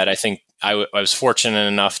really it. I think I was fortunate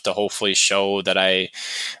enough to hopefully show that I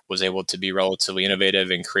was able to be relatively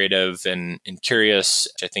innovative and creative and curious,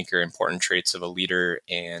 which I think are important traits of a leader,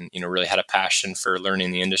 and, really had a passion for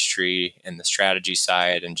learning the industry and the strategy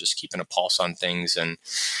side and just keeping a pulse on things. And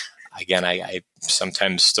again, I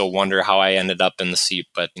sometimes still wonder how I ended up in the seat,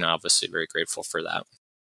 but, obviously very grateful for that.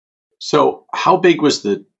 So how big was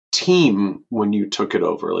the team when you took it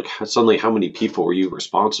over? Suddenly, how many people were you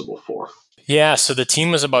responsible for? Yeah, so the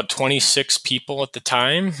team was about 26 people at the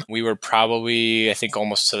time. We were probably, I think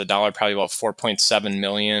almost to the dollar, probably about 4.7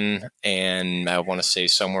 million. And I want to say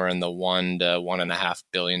somewhere in the $1 to $1.5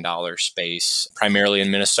 billion space, primarily in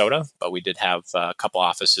Minnesota. But we did have a couple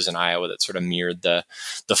offices in Iowa that sort of mirrored the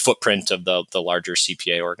footprint of the larger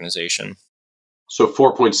CPA organization. So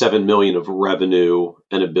 4.7 million of revenue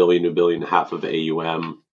and $1 billion of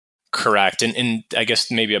AUM. Correct. And I guess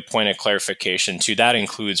maybe a point of clarification too, that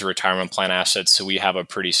includes retirement plan assets. So we have a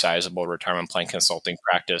pretty sizable retirement plan consulting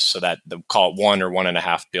practice. So that call it $1 or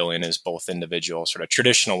 $1.5 billion is both individual sort of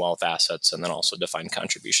traditional wealth assets and then also defined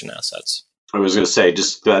contribution assets. I was going to say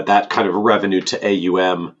just that kind of revenue to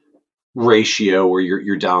AUM ratio where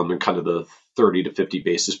you're down in kind of the 30 to 50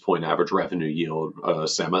 basis point average revenue yield.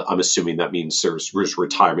 Sam, I'm assuming that means there's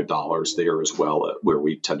retirement dollars there as well, where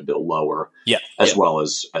we tend to bill lower, as well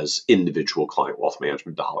as individual client wealth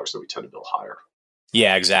management dollars that we tend to bill higher.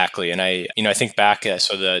 Yeah, exactly. And I think back,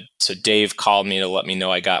 so Dave called me to let me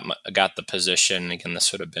know I got the position. Again,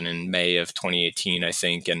 this would have been in May of 2018, I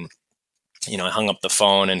think, and I hung up the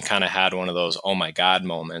phone and kind of had one of those oh my God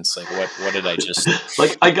moments. Like, what did I just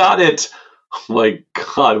I got it. My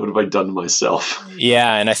God, what have I done to myself?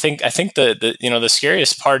 Yeah, and I think the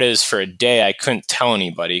scariest part is for a day I couldn't tell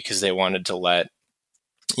anybody because they wanted to let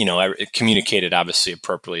I communicated obviously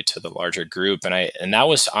appropriately to the larger group, and that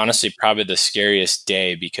was honestly probably the scariest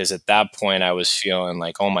day because at that point I was feeling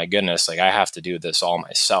like, oh my goodness, like I have to do this all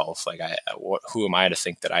myself. Like who am I to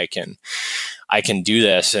think that I can do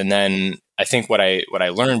this? And then I think what I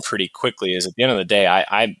learned pretty quickly is at the end of the day,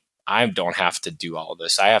 I don't have to do all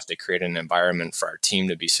this. I have to create an environment for our team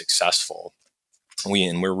to be successful.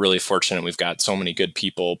 We're really fortunate. We've got so many good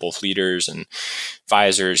people, both leaders and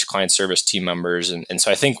advisors, client service team members. And so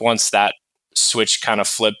I think once that switch kind of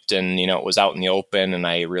flipped and, it was out in the open. And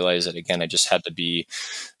I realized that, again, I just had to be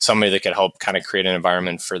somebody that could help kind of create an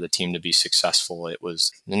environment for the team to be successful. It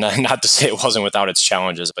was not to say it wasn't without its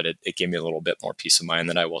challenges, but it gave me a little bit more peace of mind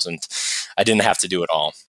that I didn't have to do it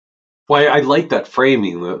all. Well, I like that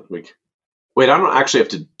framing that wait, I don't actually have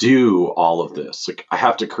to do all of this. I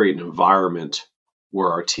have to create an environment where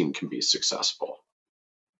our team can be successful.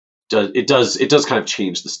 It does kind of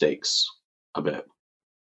change the stakes a bit.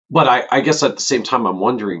 But I guess at the same time, I'm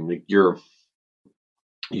wondering, you're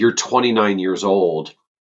 29 years old,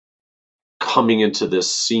 coming into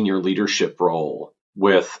this senior leadership role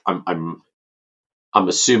with, I'm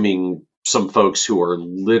assuming, some folks who are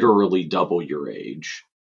literally double your age,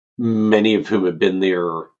 many of whom have been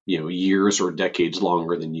there, years or decades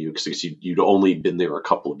longer than you, because you'd only been there a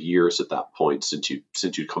couple of years at that point since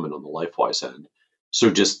you'd come in on the LifeWise end.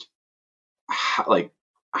 So just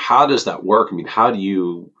how does that work? I mean, how do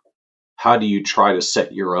you try to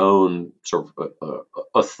set your own sort of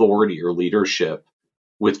authority or leadership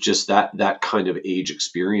with just that kind of age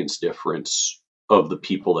experience difference of the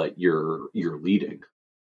people that you're leading?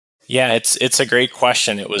 Yeah, it's a great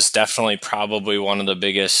question. It was definitely probably one of the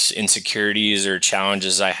biggest insecurities or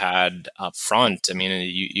challenges I had up front. I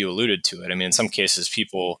mean, you alluded to it. I mean, in some cases,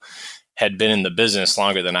 people had been in the business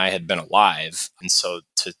longer than I had been alive. And so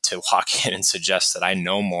to walk in and suggest that I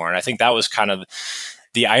know more. And I think that was kind of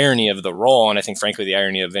the irony of the role. And I think, frankly, the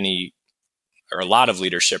irony of a lot of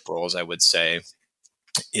leadership roles, I would say,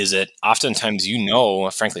 is that oftentimes,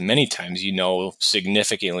 frankly, many times,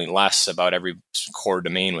 significantly less about every core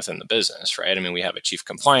domain within the business, right? I mean, we have a chief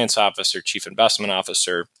compliance officer, chief investment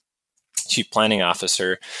officer, chief planning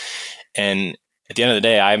officer. And at the end of the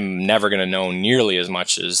day, I'm never going to know nearly as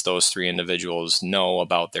much as those three individuals know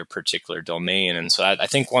about their particular domain. And so I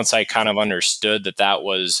think once I kind of understood that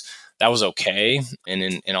was okay.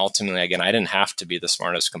 And ultimately, again, I didn't have to be the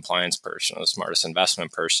smartest compliance person or the smartest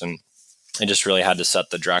investment person. I just really had to set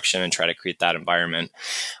the direction and try to create that environment.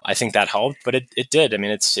 I think that helped, but it did. I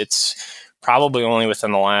mean, it's probably only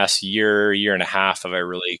within the last year and a half have I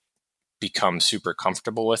really become super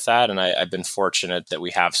comfortable with that. And I've been fortunate that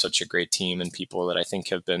we have such a great team and people that I think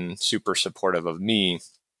have been super supportive of me,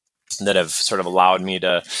 that have sort of allowed me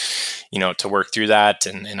to, to work through that.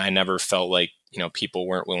 And I never felt like, people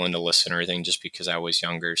weren't willing to listen or anything just because I was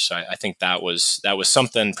younger. So I think that was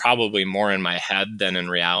something probably more in my head than in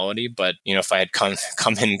reality. But, if I had come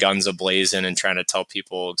in guns a-blazing and trying to tell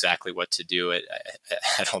people exactly what to do, I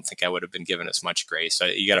don't think I would have been given as much grace. So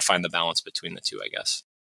you got to find the balance between the two, I guess.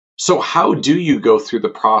 So how do you go through the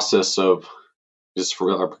process of, just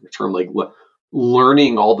for a term,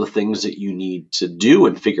 learning all the things that you need to do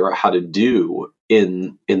and figure out how to do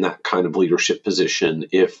in that kind of leadership position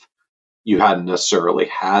if you hadn't necessarily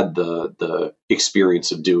had the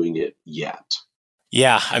experience of doing it yet?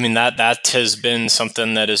 Yeah, I mean, that has been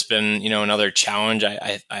something that has been, another challenge.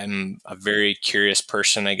 I'm a very curious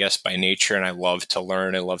person, I guess, by nature, and I love to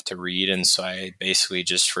learn. I love to read. And so I basically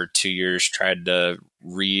just for 2 years tried to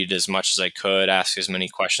read as much as I could, ask as many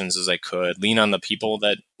questions as I could, lean on the people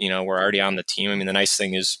that, were already on the team. I mean, the nice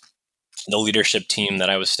thing is the leadership team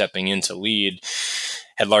that I was stepping in to lead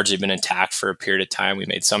had largely been intact for a period of time. We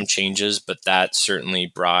made some changes, but that certainly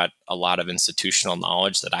brought a lot of institutional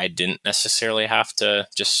knowledge that I didn't necessarily have to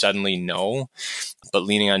just suddenly know. But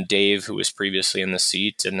leaning on Dave, who was previously in the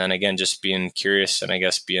seat, and then again, just being curious and I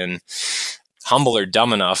guess being humble or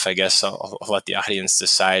dumb enough, I guess I'll let the audience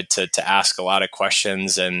decide to ask a lot of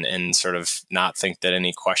questions and sort of not think that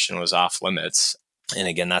any question was off limits. And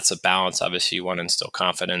again, that's a balance. Obviously, you want to instill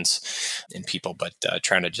confidence in people, but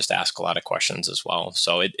trying to just ask a lot of questions as well.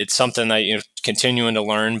 So it's something that, continuing to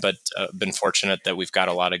learn, but been fortunate that we've got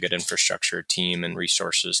a lot of good infrastructure, team, and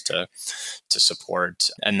resources to support.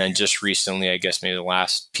 And then just recently, I guess maybe the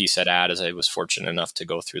last piece I'd add is I was fortunate enough to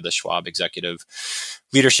go through the Schwab Executive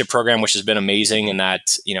Leadership Program, which has been amazing. And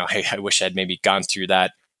that, I wish I'd maybe gone through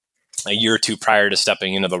that a year or two prior to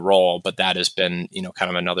stepping into the role, but that has been, kind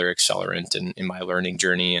of another accelerant in my learning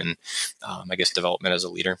journey and I guess development as a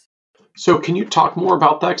leader. So can you talk more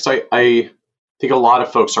about that? Because I think a lot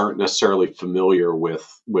of folks aren't necessarily familiar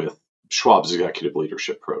with Schwab's Executive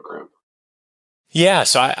Leadership Program. Yeah,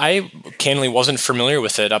 so I candidly wasn't familiar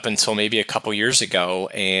with it up until maybe a couple years ago,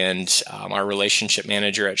 and our relationship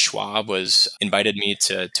manager at Schwab invited me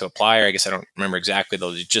to apply. Or I guess I don't remember exactly the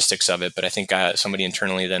logistics of it, but I think somebody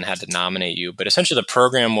internally then had to nominate you. But essentially, the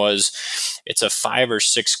program it's a 5 or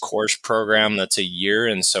 6 course program that's a year,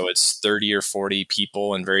 and so it's 30 or 40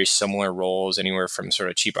 people in very similar roles, anywhere from sort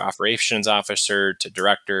of chief operations officer to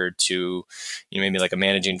director to maybe like a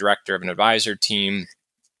managing director of an advisor team.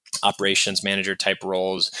 operations manager type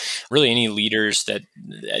roles, really any leaders that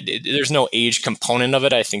there's no age component of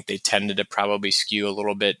it. I think they tended to probably skew a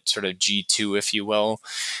little bit sort of G2, if you will.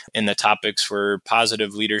 And the topics were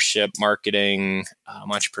positive leadership, marketing,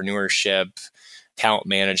 entrepreneurship, talent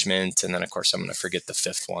management, and then of course I'm going to forget the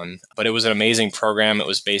fifth one. But it was an amazing program. It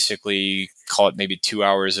was basically, call it maybe 2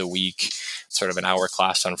 hours a week, sort of an hour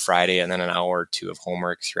class on Friday, and then an hour or two of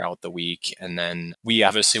homework throughout the week. And then we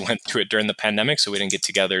obviously went through it during the pandemic, so we didn't get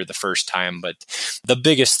together the first time. But the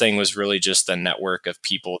biggest thing was really just the network of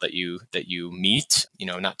people that you meet,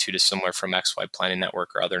 not too dissimilar from XY Planning Network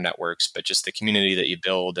or other networks, but just the community that you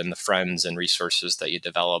build and the friends and resources that you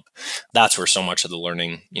develop. That's where so much of the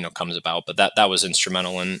learning, comes about. But that was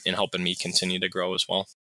instrumental in helping me continue to grow as well.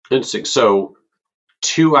 Interesting. So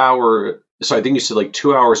 2 hour. So I think you said like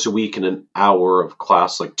 2 hours a week and an hour of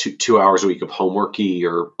class, like two hours a week of homeworky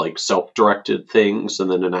or like self-directed things, and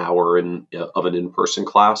then an hour of an in-person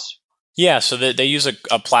class. Yeah, so they use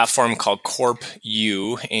a platform called Corp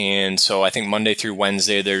U. And so I think Monday through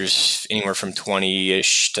Wednesday, there's anywhere from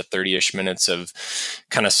 20-ish to 30-ish minutes of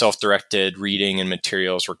kind of self-directed reading and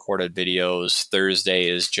materials, recorded videos. Thursday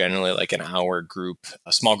is generally like an hour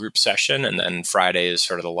a small group session. And then Friday is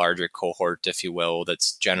sort of the larger cohort, if you will,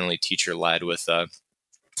 that's generally teacher-led with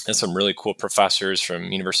and some really cool professors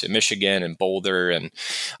from University of Michigan and Boulder, and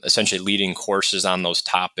essentially leading courses on those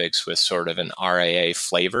topics with sort of an RAA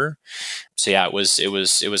flavor. So yeah, it was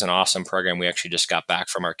an awesome program. We actually just got back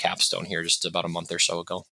from our capstone here just about a month or so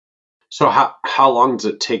ago. So how long does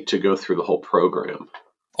it take to go through the whole program?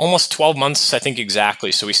 Almost 12 months, I think,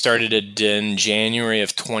 exactly. So we started it in January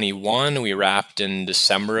of 21. We wrapped in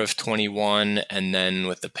December of 21. And then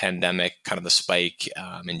with the pandemic, kind of the spike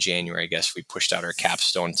in January, I guess we pushed out our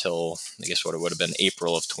capstone till, I guess what it would have been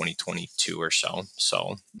April of 2022 or so.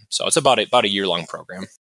 So it's about a year-long program.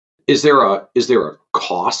 Is there a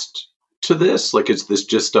cost to this? Like, is this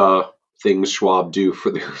just things Schwab do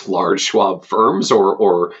for their large Schwab firms,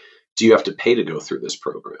 or do you have to pay to go through this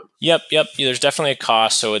program? Yep. There's definitely a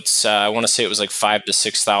cost. So it's, I want to say it was like $5,000 to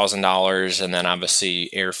 $6,000, and then obviously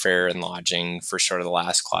airfare and lodging for sort of the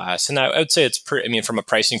last class. And I would say it's from a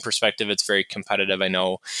pricing perspective, it's very competitive. I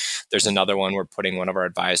know there's another one we're putting one of our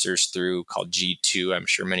advisors through called G2. I'm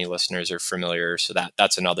sure many listeners are familiar. So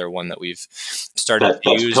that's another one that we've started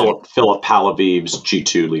to use. Philip Palaviv's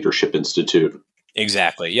G2 Leadership Institute.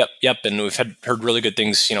 Exactly. Yep. And we've heard really good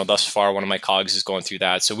things, thus far. One of my colleagues is going through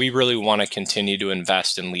that. So we really want to continue to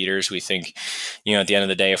invest in leaders. We think, at the end of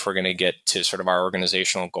the day, if we're going to get to sort of our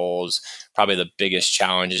organizational goals, probably the biggest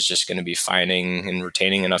challenge is just going to be finding and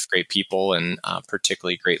retaining enough great people, and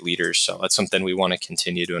particularly great leaders. So that's something we want to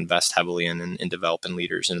continue to invest heavily in developing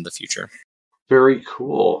leaders into the future. Very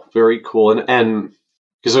cool. Very cool. And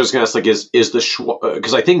because I was going to ask, like, is the,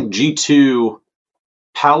 because I think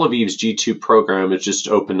Palaviv's G2 program is just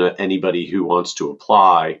open to anybody who wants to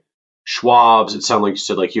apply. Schwab's, it sounded like you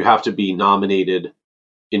said, like, you have to be nominated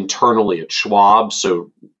internally at Schwab.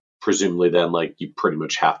 So presumably then, like, you pretty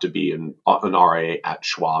much have to be an RA at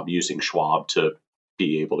Schwab, using Schwab to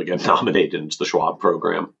be able to get nominated into the Schwab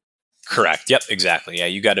program. Correct. Yep, exactly. Yeah,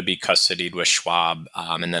 you got to be custodied with Schwab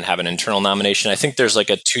and then have an internal nomination. I think there's like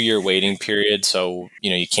a 2-year waiting period. So,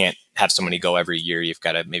 you can't have somebody go every year. You've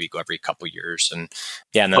got to maybe go every couple of years. And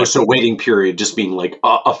yeah. And then so waiting period just being like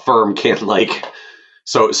a firm can't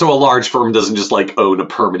so a large firm doesn't just like own a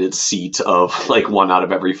permanent seat of like 1 out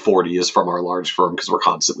of every 40 is from our large firm, because we're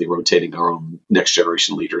constantly rotating our own next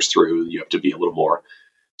generation leaders through. You have to be a little more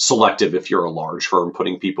selective if you're a large firm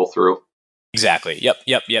putting people through. Exactly.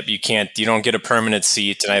 Yep. You don't get a permanent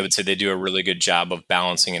seat. And I would say they do a really good job of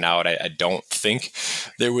balancing it out. I don't think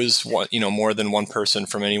there was more than one person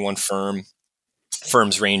from any one firm.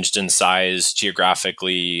 Firms ranged in size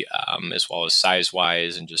geographically, as well as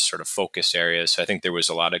size-wise, and just sort of focus areas. So I think there was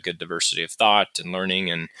a lot of good diversity of thought and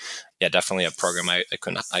learning, and yeah, definitely a program I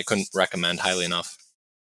couldn't recommend highly enough.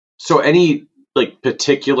 So any like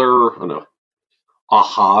particular, I don't know,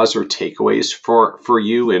 ahas or takeaways for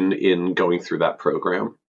you in going through that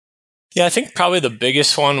program? Yeah, I think probably the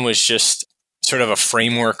biggest one was just sort of a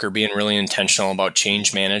framework, or being really intentional about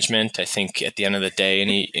change management. I think at the end of the day,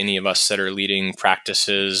 any of us that are leading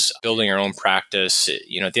practices, building our own practice, at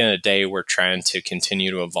the end of the day, we're trying to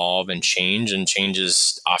continue to evolve and change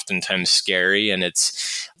is oftentimes scary. And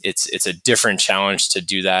it's a different challenge to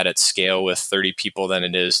do that at scale with 30 people than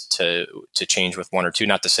it is to change with 1 or 2.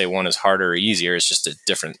 Not to say one is harder or easier, it's just a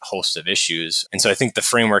different host of issues. And so I think the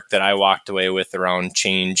framework that I walked away with around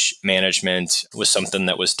change management was something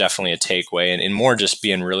that was definitely a takeaway. and more just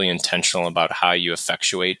being really intentional about how you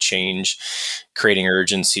effectuate change, creating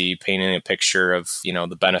urgency, painting a picture of,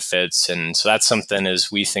 the benefits. And so that's something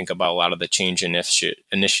as we think about a lot of the change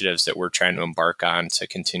initiatives that we're trying to embark on to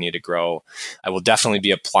continue to grow, I will definitely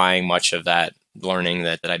be applying much of that learning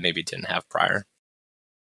that I maybe didn't have prior.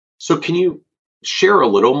 So can you share a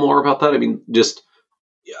little more about that? I mean, just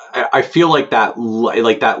I feel like that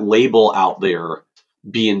label out there,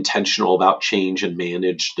 be intentional about change and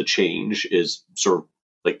manage the change, is sort of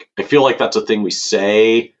like, I feel like that's a thing we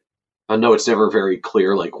say. I know it's never very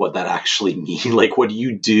clear, like what that actually means. Like, what do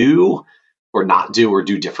you do or not do or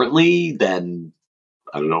do differently than,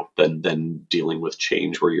 I don't know, than dealing with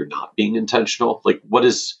change where you're not being intentional? Like, what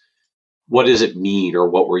does it mean, or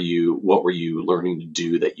what were you learning to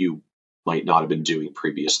do that you might not have been doing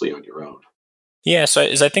previously on your own? Yeah, so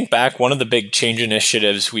as I think back, one of the big change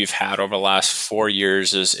initiatives we've had over the last 4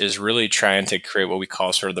 years is really trying to create what we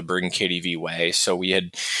call sort of the BerganKDV way. So we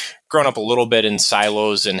had grown up a little bit in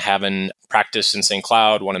silos and having practice in St.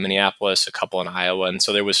 Cloud, one in Minneapolis, a couple in Iowa. And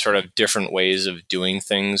so there was sort of different ways of doing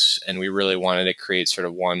things. And we really wanted to create sort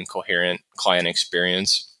of one coherent client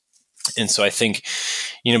experience. And so I think,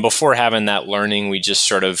 before having that learning, we just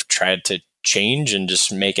sort of tried to change and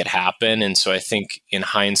just make it happen. And so I think in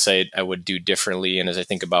hindsight, I would do differently. And as I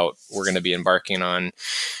think about, we're going to be embarking on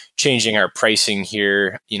changing our pricing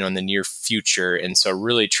here, in the near future. And so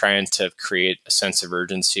really trying to create a sense of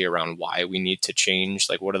urgency around why we need to change,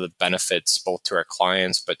 like what are the benefits both to our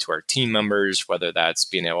clients, but to our team members, whether that's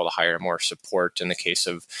being able to hire more support in the case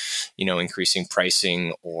of, increasing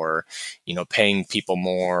pricing, or, paying people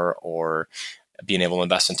more, or being able to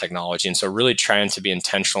invest in technology. And so really trying to be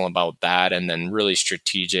intentional about that, and then really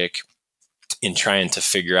strategic in trying to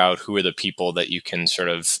figure out who are the people that you can sort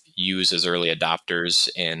of use as early adopters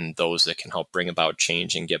and those that can help bring about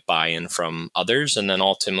change and get buy-in from others. And then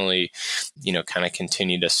ultimately, kind of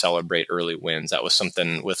continue to celebrate early wins. That was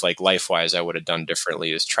something with like LifeWise I would have done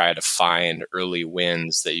differently, is try to find early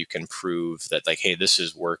wins that you can prove that like, hey, this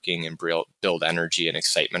is working, and build energy and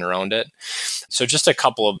excitement around it. So just a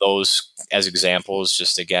couple of those as examples,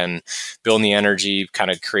 just again, building the energy,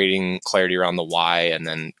 kind of creating clarity around the why, and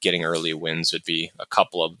then getting early wins would be a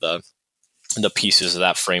couple of the pieces of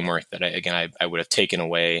that framework that I would have taken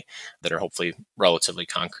away that are hopefully relatively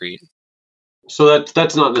concrete. So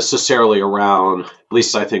that's not necessarily around, at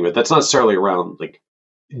least I think, but that's not necessarily around like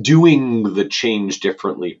doing the change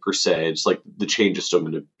differently per se. It's like the change is still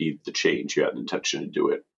going to be the change. You had an intention to do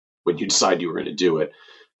it when you decide you were going to do it,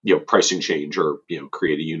 pricing change, or,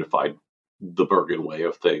 create a unified, the Bergan way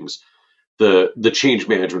of things. The change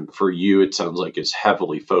management for you, it sounds like, is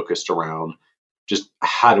heavily focused around just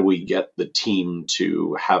how do we get the team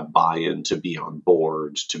to have buy-in, to be on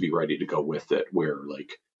board, to be ready to go with it, where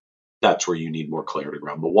like that's where you need more clarity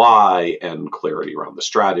around the why and clarity around the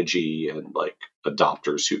strategy, and like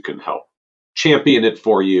adopters who can help champion it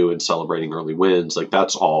for you and celebrating early wins. Like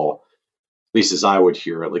that's all, at least as I would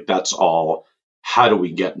hear it, like that's all, how do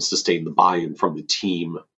we get and sustain the buy-in from the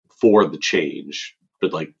team for the change?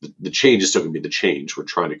 But like the change is still going to be the change. We're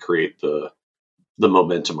trying to create the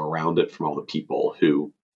momentum around it from all the people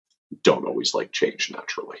who don't always like change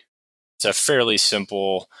naturally. It's a fairly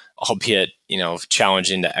simple, albeit,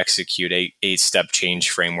 challenging to execute, eight-step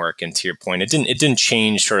change framework. And to your point, it didn't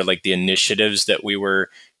change sort of like the initiatives that we were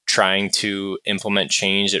trying to implement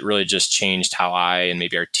change. It really just changed how I and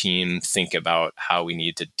maybe our team think about how we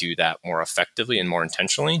need to do that more effectively and more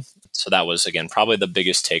intentionally. So that was, again, probably the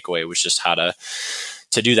biggest takeaway, was just how to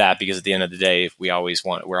do that, because at the end of the day, we're always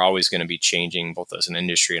going to be changing, both as an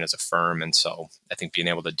industry and as a firm. And so I think being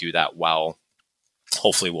able to do that well,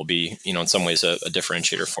 hopefully will be, in some ways a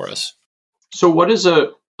differentiator for us. So what does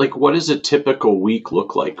a typical week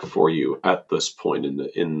look like for you at this point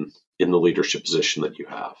in the leadership position that you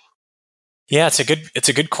have? Yeah, it's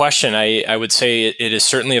a good question. I would say it has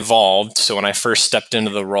certainly evolved. So when I first stepped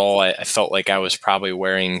into the role, I felt like I was probably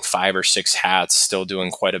wearing 5 or 6 hats, still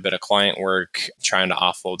doing quite a bit of client work, trying to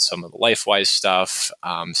offload some of the LifeWise stuff,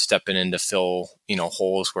 stepping in to fill,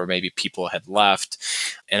 holes where maybe people had left.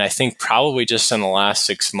 And I think probably just in the last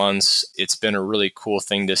 6 months, it's been a really cool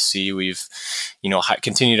thing to see. We've,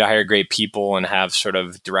 continued to hire great people and have sort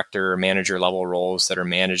of director or manager level roles that are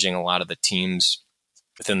managing a lot of the teams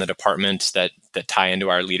within the department that tie into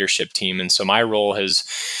our leadership team. And so my role has,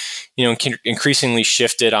 increasingly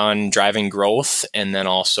shifted on driving growth, and then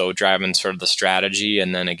also driving sort of the strategy,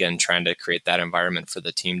 and then again, trying to create that environment for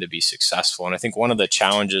the team to be successful. And I think one of the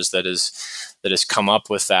challenges that has come up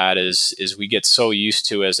with that is we get so used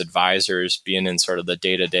to, as advisors, being in sort of the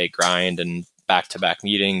day-to-day grind and back-to-back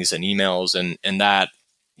meetings and emails, and that,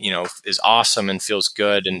 is awesome and feels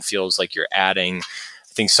good and feels like you're adding.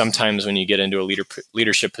 I think sometimes when you get into a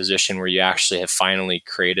leadership position where you actually have finally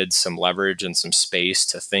created some leverage and some space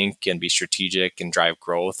to think and be strategic and drive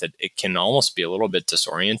growth, it can almost be a little bit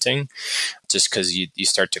disorienting, just because you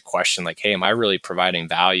start to question, like, hey, am I really providing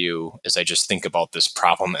value as I just think about this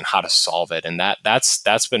problem and how to solve it? And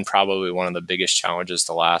that's been probably one of the biggest challenges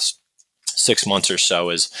the last 6 months or so,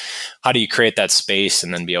 is how do you create that space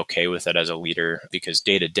and then be okay with it as a leader? Because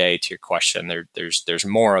day to day, to your question, there's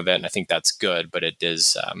more of it, and I think that's good. But it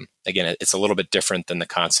is again, it's a little bit different than the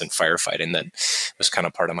constant firefighting that was kind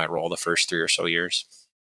of part of my role the first 3 or so years.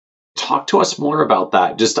 Talk to us more about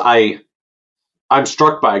that. I'm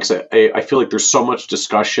struck by it because I feel like there's so much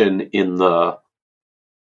discussion in the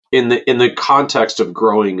context of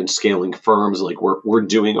growing and scaling firms. Like we're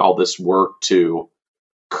doing all this work to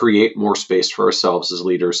create more space for ourselves as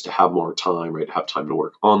leaders, to have more time, right? Have time to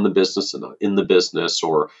work on the business and not in the business,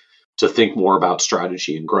 or to think more about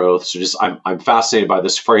strategy and growth. So I'm fascinated by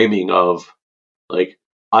this framing of, like,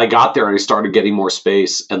 I got there and I started getting more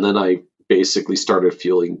space, and then I basically started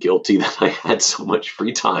feeling guilty that I had so much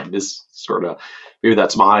free time. This sort of, maybe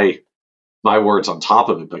that's my words on top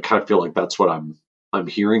of it, but I kind of feel like that's what I'm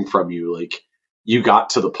hearing from you. Like, you got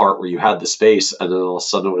to the part where you had the space, and then all of a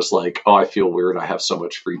sudden it was like, oh, I feel weird. I have so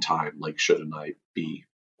much free time. Like, shouldn't I be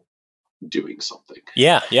doing something?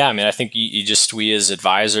 Yeah. I mean, I think we as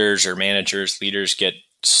advisors or managers, leaders, get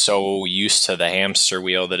so used to the hamster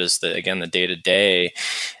wheel that is the day to day.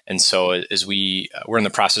 And so as we're in the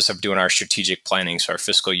process of doing our strategic planning. So our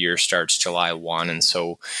fiscal year starts July 1. And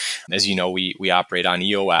so, as you know, we operate on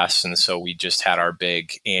EOS. And so we just had our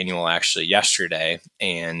big annual actually yesterday.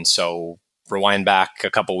 And so rewind back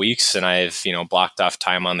a couple weeks, and I've blocked off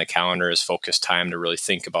time on the calendar as focused time to really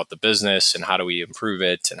think about the business and how do we improve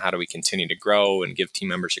it and how do we continue to grow and give team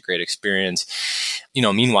members a great experience.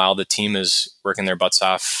 Meanwhile, the team is working their butts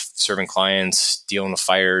off, serving clients, dealing with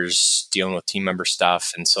fires, dealing with team member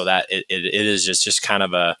stuff, and so that it is just kind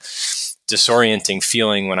of a disorienting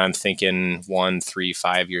feeling when I'm thinking 1, 3,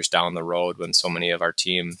 5 years down the road, when so many of our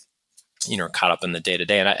team caught up in the day to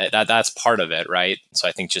day. And that's part of it, right? So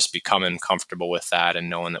I think just becoming comfortable with that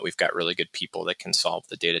and knowing that we've got really good people that can solve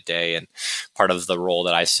the day to day. And part of the role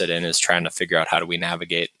that I sit in is trying to figure out how do we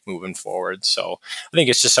navigate moving forward. So I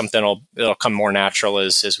think it's just something it'll come more natural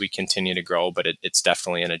as we continue to grow, but it's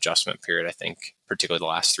definitely an adjustment period, I think, particularly the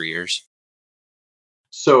last 3 years.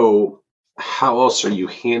 So how else are you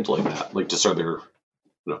handling that? Like, just are there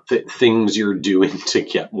things you're doing to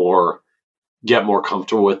get more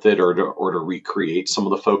comfortable with it, or to recreate some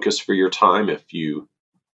of the focus for your time if you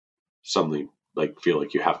suddenly feel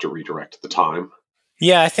like you have to redirect the time?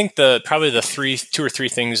 Yeah, I think probably the 2 or 3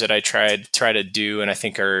 things that I try to do and I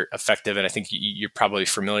think are effective, and I think you're probably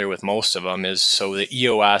familiar with most of them, is so the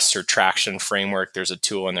EOS or traction framework. There's a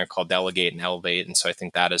tool in there called Delegate and Elevate, and so I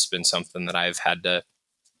think that has been something that I've had to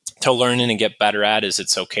learn and get better at. Is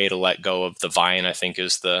it's okay to let go of the vine, I think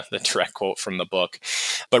is the direct quote from the book,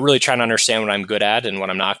 but really trying to understand what I'm good at and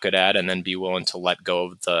what I'm not good at, and then be willing to let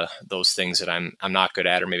go of those things that I'm not good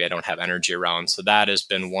at, or maybe I don't have energy around. So that has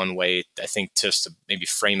been one way, I think, just to maybe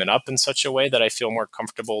frame it up in such a way that I feel more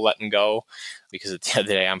comfortable letting go, because at the end of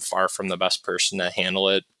the day, I'm far from the best person to handle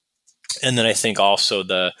it. And then I think also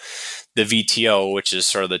the VTO, which is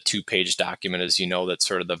sort of the 2-page document, as you know, that's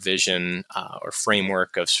sort of the vision or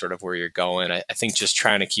framework of sort of where you're going. I think just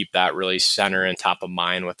trying to keep that really center and top of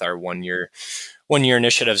mind with our one-year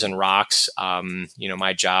initiatives and rocks.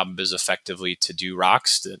 My job is effectively to do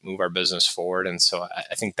rocks to move our business forward. And so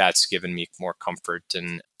I think that's given me more comfort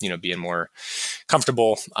and, being more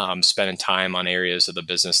comfortable spending time on areas of the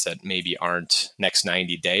business that maybe aren't next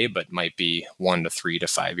 90 day, but might be 1 to 3 to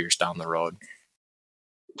 5 years down the road.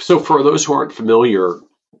 So for those who aren't familiar,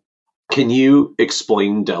 can you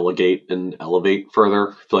explain Delegate and Elevate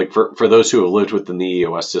further? Like for those who have lived within the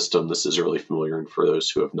EOS system, this is really familiar. And for those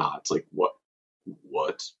who have not, it's like, what,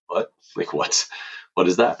 like what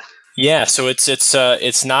is that? Yeah, so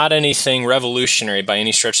it's not anything revolutionary by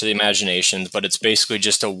any stretch of the imagination, but it's basically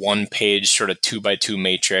just a 1-page sort of 2x2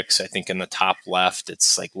 matrix. I think in the top left,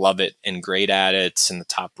 it's like love it and great at it. In the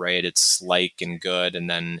top right, it's like and good. And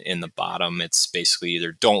then in the bottom, it's basically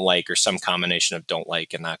either don't like or some combination of don't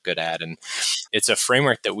like and not good at. And it's a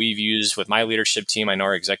framework that we've used with my leadership team. I know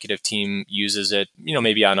our executive team uses it,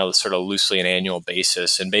 maybe on a sort of loosely an annual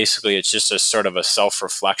basis. And basically, it's just a sort of a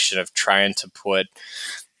self-reflection of trying to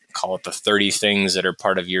call it the 30 things that are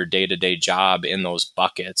part of your day-to-day job in those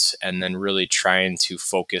buckets, and then really trying to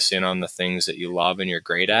focus in on the things that you love and you're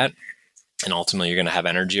great at, and ultimately you're going to have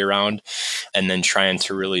energy around, and then trying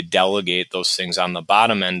to really delegate those things on the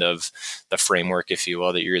bottom end of the framework, if you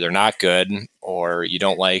will, that you're either not good or you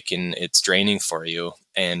don't like and it's draining for you,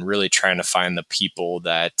 and really trying to find the people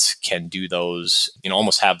that can do those,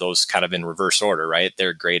 almost have those kind of in reverse order, right?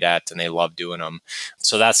 They're great at and they love doing them.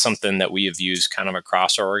 So that's something that we have used kind of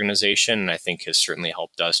across our organization, and I think has certainly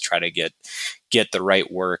helped us try to get the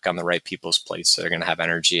right work on the right people's plates that are going to have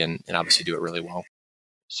energy and obviously do it really well.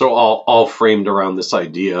 So all framed around this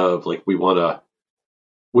idea of like we want to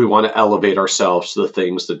elevate ourselves to the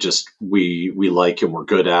things that just we like and we're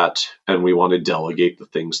good at, and we want to delegate the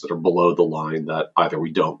things that are below the line that either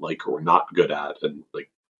we don't like or we're not good at. And like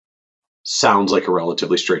sounds like a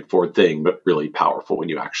relatively straightforward thing, but really powerful when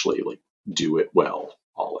you actually like do it well,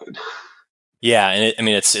 all in. Yeah, and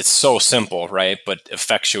it's so simple, right? But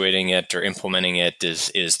effectuating it or implementing it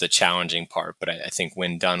is the challenging part. But I think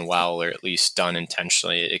when done well, or at least done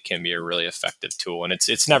intentionally, it can be a really effective tool. And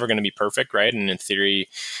it's never going to be perfect, right? And in theory,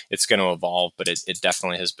 it's going to evolve. But it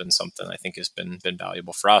definitely has been something I think has been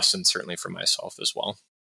valuable for us, and certainly for myself as well.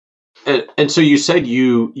 And so you said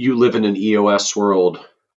you live in an EOS world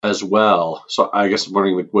as well. So I guess I'm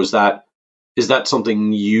wondering, like, is that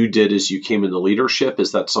something you did as you came into leadership?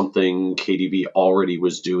 Is that something KDV already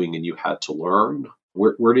was doing and you had to learn?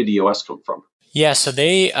 Where did EOS come from? Yeah, so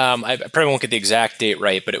they, I probably won't get the exact date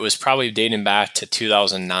right, but it was probably dating back to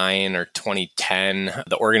 2009 or 2010.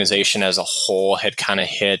 The organization as a whole had kind of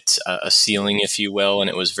hit a ceiling, if you will, and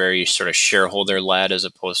it was very sort of shareholder-led as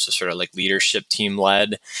opposed to sort of like leadership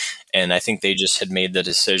team-led. And I think they just had made the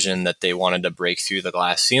decision that they wanted to break through the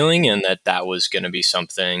glass ceiling, and that was going to be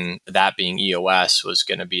something, that being EOS, was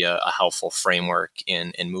going to be a helpful framework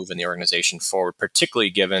in moving the organization forward, particularly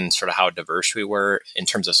given sort of how diverse we were in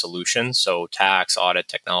terms of solutions. So tax, audit,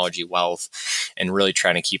 technology, wealth, and really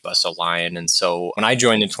trying to keep us aligned. And so when I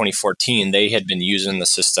joined in 2014, they had been using the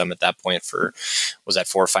system at that point for, was that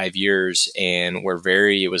 4 or 5 years, and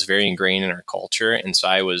it was very ingrained in our culture. And so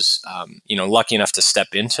I was, lucky enough to step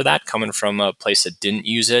into that. Coming from a place that didn't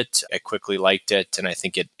use it, I quickly liked it. And I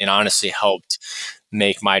think it honestly helped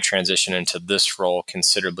make my transition into this role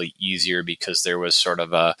considerably easier, because there was sort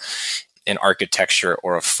of an architecture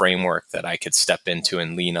or a framework that I could step into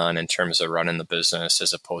and lean on in terms of running the business,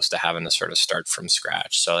 as opposed to having to sort of start from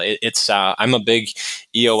scratch. So I'm a big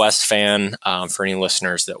EOS fan. For any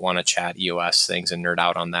listeners that want to chat EOS things and nerd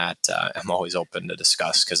out on that, I'm always open to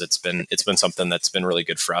discuss, because it's been something that's been really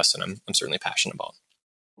good for us, and I'm certainly passionate about.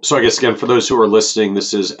 So I guess, again, for those who are listening,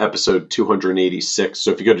 this is episode 286. So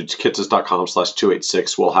if you go to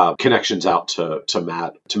kitces.com/286, we'll have connections out to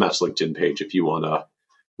Matt's LinkedIn page if you want to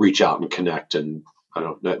reach out and connect and, I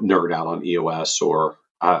don't know, nerd out on EOS. Or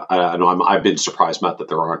I know I've been surprised, Matt, that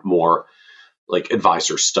there aren't more like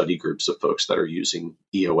advisor study groups of folks that are using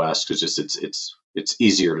EOS, because it's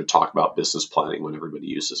easier to talk about business planning when everybody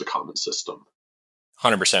uses a common system.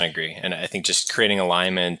 100% agree. And I think just creating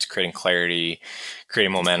alignment, creating clarity,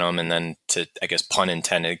 creating momentum, and then, to, I guess, pun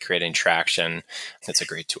intended, creating traction, it's a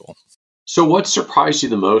great tool. So what surprised you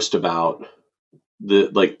the most about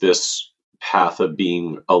this path of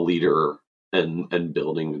being a leader and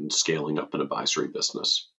building and scaling up an advisory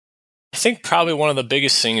business? I think probably one of the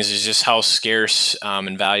biggest things is just how scarce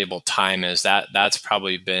and valuable time is. That's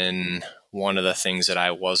probably been one of the things that I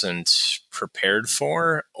wasn't prepared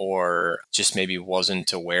for, or just maybe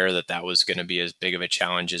wasn't aware that was going to be as big of a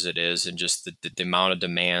challenge as it is, and just the amount of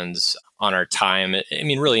demands on our time. I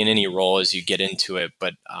mean, really in any role as you get into it,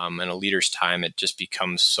 but in a leader's time, it just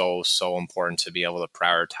becomes so important to be able to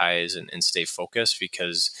prioritize and stay focused,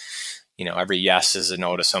 because every yes is a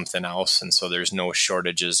no to something else. And so there's no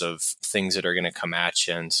shortages of things that are going to come at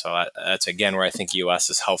you. And so that's, again, where I think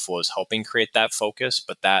EOS is helpful, is helping create that focus.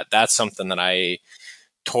 But that's something that I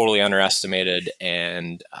totally underestimated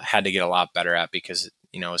and had to get a lot better at, because,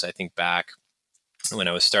 as I think back, when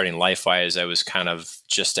I was starting LifeWise, I was kind of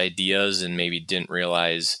just ideas and maybe didn't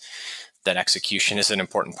realize that execution is an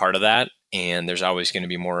important part of that. And there's always going to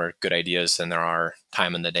be more good ideas than there are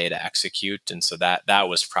time in the day to execute. And so that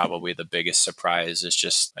was probably the biggest surprise, is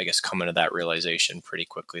just, I guess, coming to that realization pretty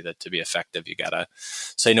quickly that to be effective, you got to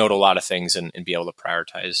say no to a lot of things and be able to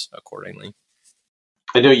prioritize accordingly.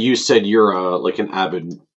 I know you said you're like an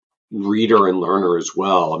avid reader and learner as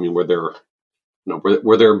well. I mean, were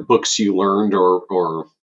there books you learned or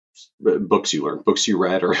books you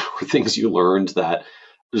read, or things you learned that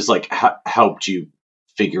just like helped you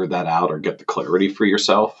figure that out or get the clarity for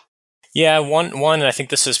yourself? Yeah, one. I think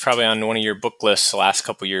this is probably on one of your book lists the last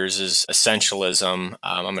couple of years is essentialism.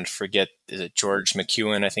 I'm going to forget. Is it George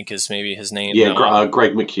McEwen? I think is maybe his name. Yeah, No.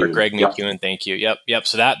 Greg Or McEwen. Greg Yep. McEwen, thank you. Yep.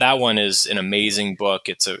 So that one is an amazing book.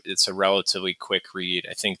 It's a relatively quick read.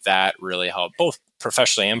 I think that really helped both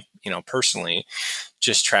professionally and personally.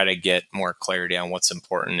 Just try to get more clarity on what's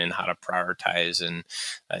important and how to prioritize. And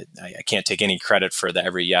I can't take any credit for the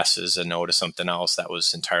every yes is a no to something else. That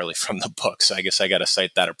was entirely from the book. So I guess I got to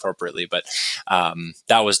cite that appropriately. But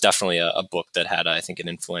that was definitely a book that had, I think, an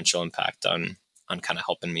influential impact on kind of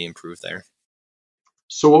helping me improve there.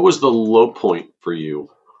 So what was the low point for you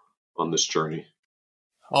on this journey?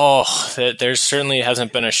 Oh, there certainly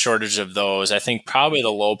hasn't been a shortage of those. I think probably the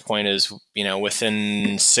low point is,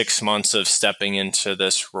 within 6 months of stepping into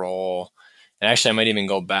this role, and actually I might even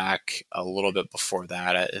go back a little bit before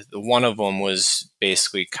that. One of them was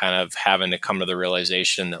basically kind of having to come to the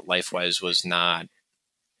realization that LifeWise was not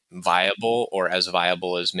viable or as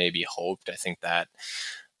viable as maybe hoped. I think that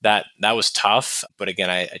was tough, but again,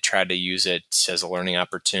 I tried to use it as a learning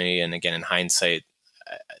opportunity. And again, in hindsight,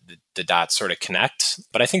 the dots sort of connect.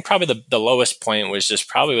 But I think probably the lowest point was just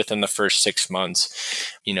probably within the first 6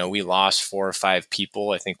 months. We lost 4 or 5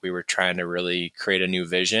 people. I think we were trying to really create a new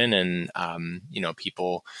vision, and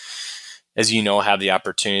people, as have the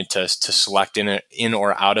opportunity to select in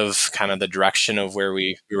or out of kind of the direction of where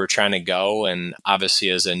we were trying to go. And obviously,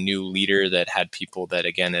 as a new leader that had people that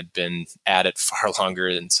again had been at it far longer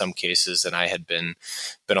in some cases than I had been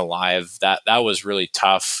alive, that was really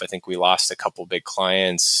tough. I think we lost a couple big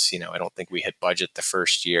clients. I don't think we hit budget the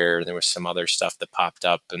first year. There was some other stuff that popped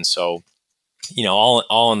up, and so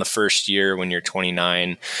all in the first year when you're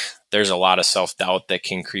 29. There's a lot of self-doubt that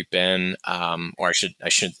can creep in, or I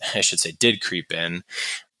should say did creep in.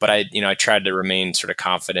 But I tried to remain sort of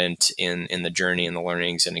confident in the journey and the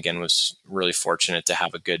learnings, and again was really fortunate to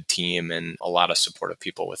have a good team and a lot of supportive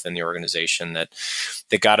people within the organization that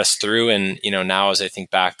got us through. And now as I think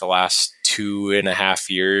back the last 2.5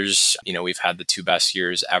 years, we've had the 2 best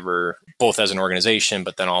years ever, both as an organization,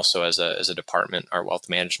 but then also as a department, our wealth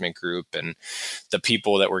management group, and the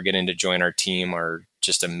people that we're getting to join our team are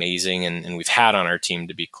just amazing. And we've had on our team,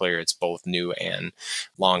 to be clear, it's both new and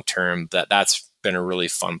long-term. That's been a really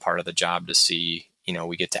fun part of the job to see.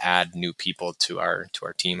 We get to add new people to our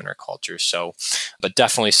team and our culture. So, but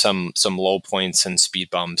definitely some low points and speed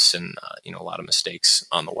bumps, and a lot of mistakes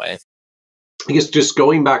on the way. I guess just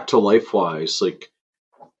going back to LifeWise, like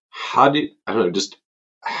how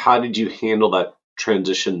did you handle that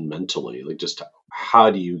transition mentally? Like just how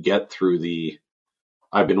do you get through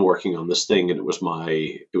I've been working on this thing and it was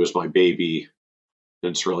my baby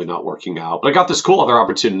and it's really not working out, but I got this cool other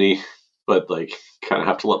opportunity, but like kind of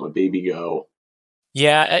have to let my baby go.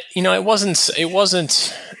 Yeah. It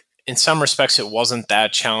wasn't, in some respects, it wasn't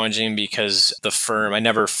that challenging because the firm, I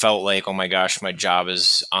never felt like, oh my gosh, my job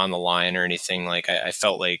is on the line or anything. Like I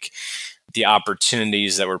felt like the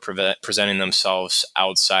opportunities that were presenting themselves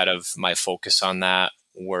outside of my focus on that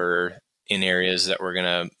were in areas that were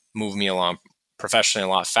going to move me along professionally a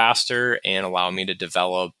lot faster and allow me to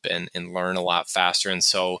develop and learn a lot faster. And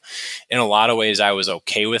so in a lot of ways, I was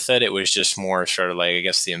okay with it. It was just more sort of like, I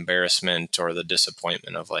guess, the embarrassment or the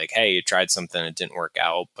disappointment of like, hey, you tried something, it didn't work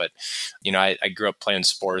out. But, I grew up playing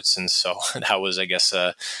sports. And so that was, I guess,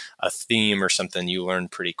 a theme or something you learn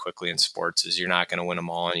pretty quickly in sports is you're not going to win them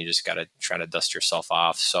all and you just got to try to dust yourself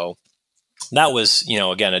off. So that was,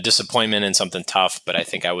 again, a disappointment and something tough, but I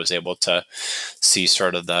think I was able to see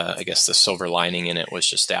sort of the silver lining in it was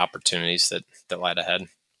just the opportunities that lied ahead.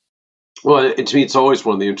 Well, to me, it's always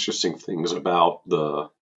one of the interesting things about the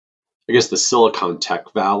Silicon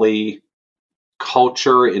Tech Valley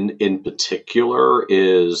culture in particular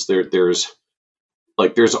is there's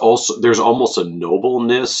almost a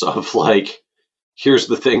nobleness of like, here's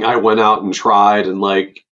the thing I went out and tried, and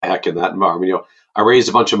like, heck, in that environment, I raised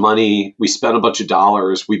a bunch of money. We spent a bunch of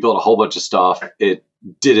dollars. We built a whole bunch of stuff. It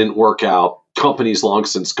didn't work out. Company's long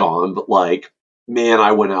since gone, but like, man,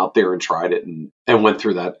 I went out there and tried it and went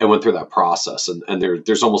through that process. And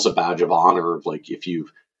there's almost a badge of honor of like, if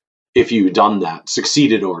you've done that,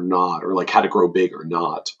 succeeded or not, or like how to grow big or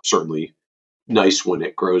not. Certainly nice when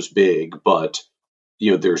it grows big, but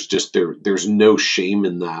there's no shame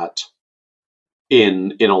in that.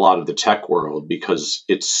 In a lot of the tech world, because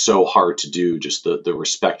it's so hard to do. Just the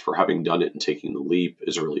respect for having done it and taking the leap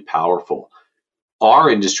is really powerful. Our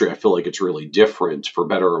industry, I feel like it's really different, for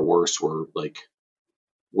better or worse.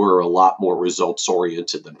 We're a lot more results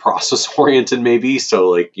oriented than process oriented, maybe. So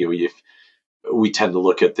like, if we tend to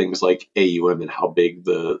look at things like AUM and how big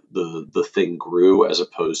the thing grew, as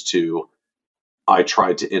opposed to I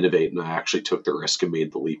tried to innovate, and I actually took the risk and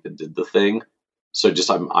made the leap and did the thing. So just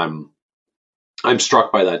I'm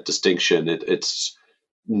struck by that distinction. It's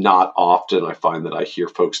not often I find that I hear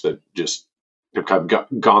folks that just have kind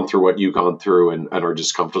of gone through what you've gone through and are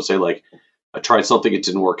just comfortable to say, like, I tried something, it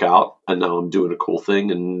didn't work out, and now I'm doing a cool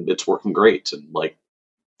thing and it's working great. And like,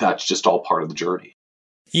 that's just all part of the journey.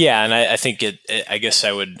 Yeah, and I think I guess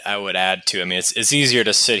I would add to. I mean, it's easier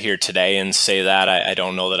to sit here today and say that. I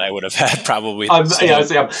don't know that I would have had probably.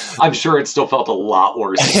 I'm sure it still felt a lot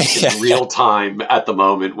worse in real time at the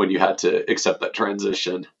moment when you had to accept that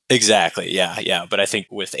transition. Exactly. Yeah. But I think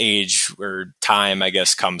with age or time, I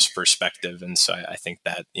guess, comes perspective. And so I think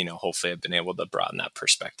that, hopefully I've been able to broaden that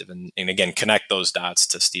perspective and again, connect those dots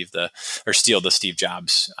to steal the Steve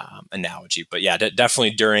Jobs analogy. But yeah,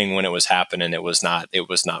 definitely during when it was happening, it was not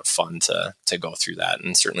fun to go through that,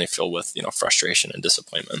 and certainly filled with, frustration and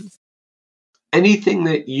disappointment. Anything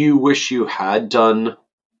that you wish you had done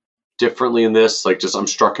differently in this? Like, just I'm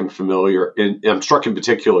struck in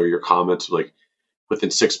particular your comments, like,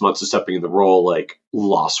 within 6 months of stepping in the role, like,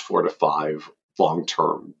 lost 4 to 5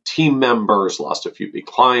 long-term team members, lost a few big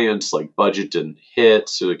clients, like budget didn't hit.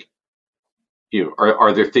 So, like,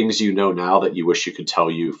 are there things now that you wish you could tell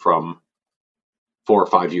you from 4 or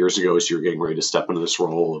 5 years ago as you're getting ready to step into this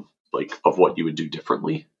role of what you would do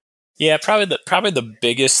differently? Yeah, probably the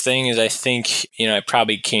biggest thing is I think, I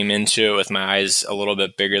probably came into it with my eyes a little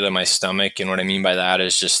bit bigger than my stomach. And what I mean by that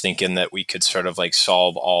is just thinking that we could sort of like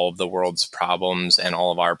solve all of the world's problems and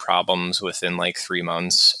all of our problems within like 3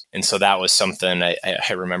 months. And so that was something I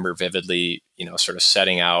remember vividly, sort of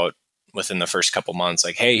setting out within the first couple months,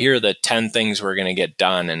 like, hey, here are the 10 things we're going to get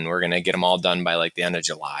done, and we're going to get them all done by like the end of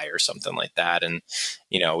July or something like that. And,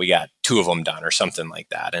 we got 2 of them done or something like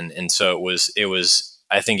that. And so it was,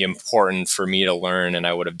 I think, important for me to learn, and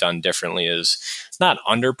I would have done differently, is not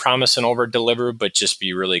under promise and over deliver, but just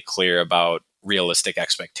be really clear about realistic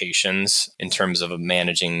expectations in terms of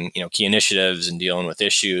managing, key initiatives and dealing with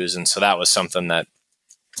issues. And so that was something that,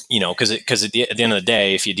 because at the end of the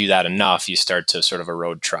day, if you do that enough, you start to sort of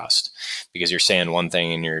erode trust because you're saying one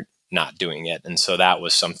thing and you're not doing it. And so that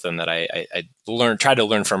was something that I tried to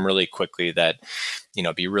learn from really quickly, that,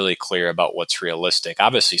 be really clear about what's realistic.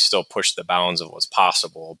 Obviously still push the bounds of what's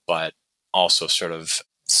possible, but also sort of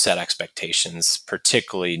set expectations,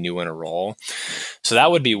 particularly new in a role. So that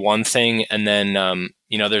would be one thing. And then,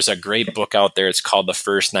 there's a great book out there. It's called The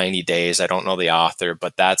First 90 Days. I don't know the author,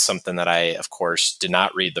 but that's something that I, of course, did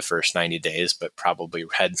not read the first 90 days, but probably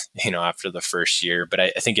read, after the first year. But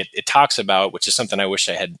I think it talks about, which is something I wish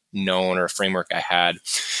I had known, or a framework I had,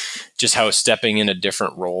 just how stepping into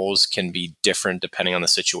different roles can be different depending on the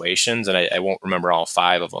situations. And I won't remember all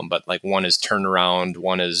 5 of them, but like one is turnaround,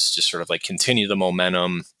 one is just sort of like continue the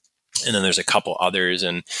momentum. And then there's a couple others.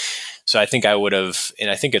 And so I think I would have, and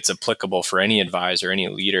I think it's applicable for any advisor, any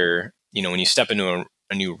leader, when you step into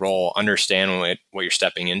a new role, understand what you're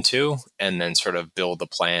stepping into, and then sort of build the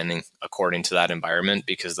plan according to that environment,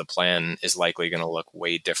 because the plan is likely going to look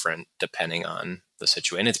way different depending on the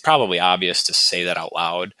situation. It's probably obvious to say that out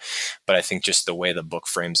loud, but I think just the way the book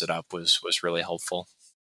frames it up was really helpful.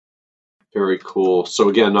 Very cool. So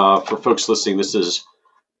again, for folks listening, this is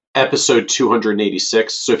episode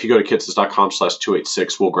 286. So if you go to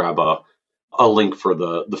kitces.com/286, we'll grab a link for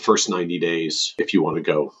the first 90 days if you want to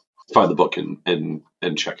go find the book and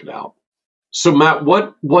check it out. So Matt,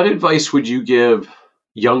 what advice would you give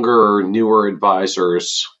younger or newer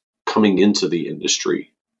advisors coming into the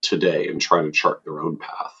industry today and trying to chart their own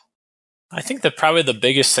path? I think that probably the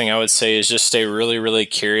biggest thing I would say is just stay really, really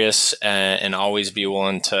curious and always be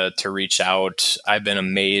willing to reach out. I've been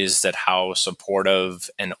amazed at how supportive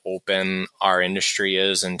and open our industry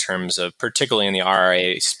is in terms of, particularly in the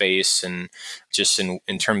RIA space, and just in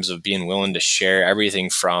terms of being willing to share everything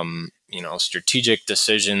from, strategic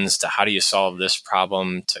decisions to how do you solve this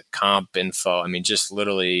problem to comp info. I mean, just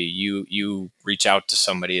literally you reach out to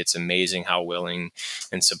somebody. It's amazing how willing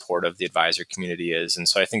and supportive the advisor community is. And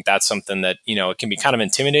so I think that's something that, it can be kind of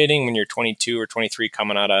intimidating when you're 22 or 23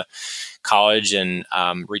 coming out of college and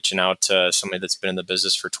reaching out to somebody that's been in the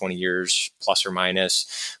business for 20 years plus or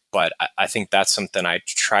minus. But I think that's something I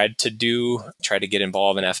tried to get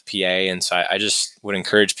involved in FPA. And so I just would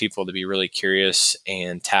encourage people to be really curious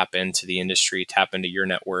and tap into the industry, tap into your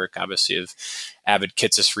network, obviously, of avid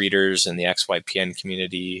Kitces readers and the XYPN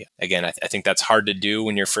community. Again, I think that's hard to do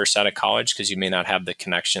when you're first out of college because you may not have the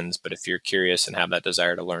connections. But if you're curious and have that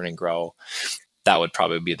desire to learn and grow, that would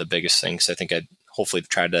probably be the biggest thing. So I think I'd hopefully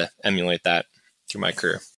try to emulate that through my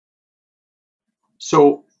career.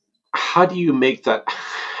 So how do you make that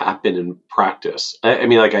happen in practice? I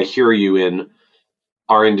mean, like, I hear you in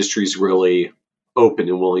our industry's really open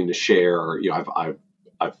and willing to share.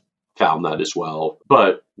 I've found that as well.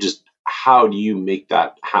 But just how do you make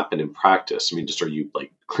that happen in practice? I mean, just are you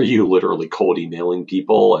literally cold emailing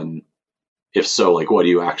people? And if so, what do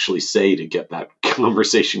you actually say to get that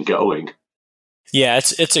conversation going? Yeah,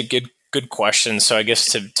 it's a good question. So I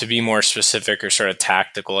guess to be more specific or sort of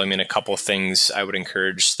tactical, I mean, a couple of things I would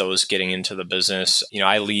encourage those getting into the business.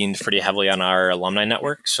 I leaned pretty heavily on our alumni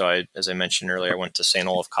network. So as I mentioned earlier, I went to St.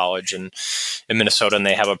 Olaf College in Minnesota, and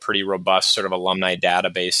they have a pretty robust sort of alumni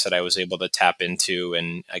database that I was able to tap into.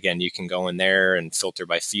 And again, you can go in there and filter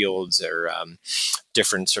by fields or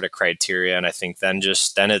different sort of criteria. And I think then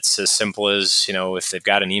it's as simple as, if they've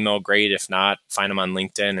got an email, great. If not, find them on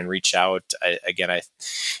LinkedIn and reach out.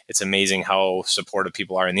 It's amazing how supportive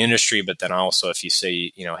people are in the industry. But then also if you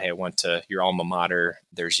say, hey, I went to your alma mater,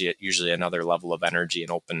 there's usually another level of energy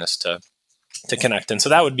and openness to connect. And so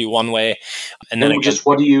that would be one way. And then again,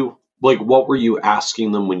 what were you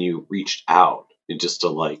asking them when you reached out? And just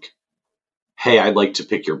to hey, I'd like to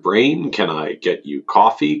pick your brain. Can I get you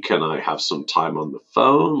coffee? Can I have some time on the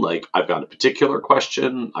phone? I've got a particular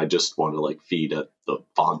question. I just want to feed at the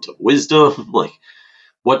font of wisdom.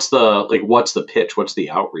 What's the pitch? What's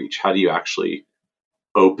the outreach? How do you actually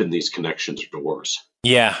open these connections or doors?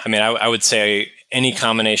 Yeah, I mean, I would say any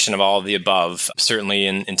combination of all of the above. Certainly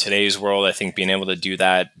in today's world, I think being able to do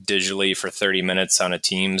that digitally for 30 minutes on a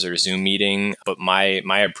Teams or Zoom meeting. But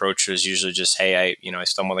my approach was usually just, hey, I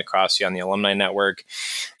stumbled across you on the alumni network,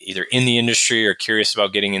 either in the industry or curious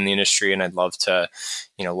about getting in the industry, and I'd love to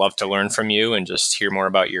learn from you and just hear more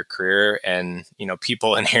about your career. And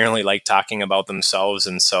people inherently like talking about themselves,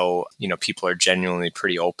 and so people are genuinely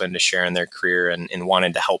pretty open to sharing their career and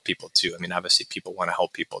wanting to help people too. I mean, obviously people want to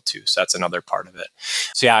help people too, so that's another part of it.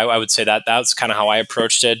 So yeah, I would say that's kind of how I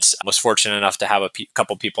approached it. I was fortunate enough to have a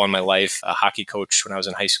couple people in my life. A hockey coach when I was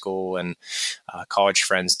in high school, and a college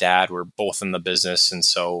friend's dad were both in the business, and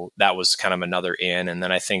so that was kind of another in. And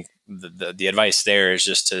then I think the advice there is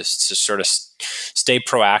just to sort of stay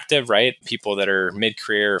proactive, right? People that are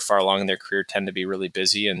mid-career or far along in their career tend to be really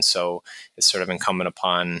busy, and so it's sort of incumbent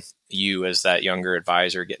upon you as that younger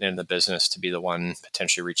advisor getting into the business to be the one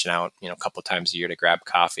potentially reaching out, a couple of times a year to grab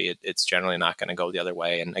coffee. It's generally not going to go the other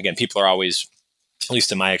way. And again, people are always, at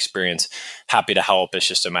least in my experience, happy to help. It's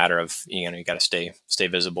just a matter of, you got to stay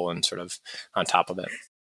visible and sort of on top of it.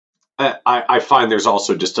 I find there's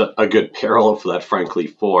also just a good parallel for that, frankly,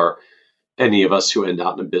 for any of us who end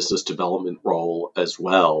out in a business development role as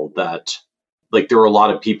well, that there are a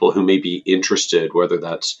lot of people who may be interested, whether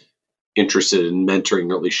that's interested in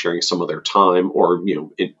mentoring or at least sharing some of their time, or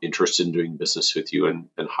interested in doing business with you and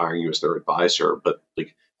hiring you as their advisor, but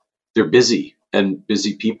they're busy, and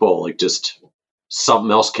busy people just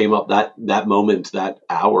something else came up that moment, that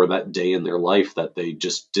hour, that day in their life that they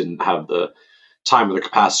just didn't have the time or the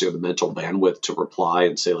capacity or the mental bandwidth to reply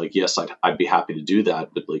and say yes, I'd be happy to do that.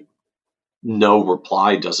 But no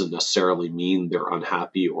reply doesn't necessarily mean they're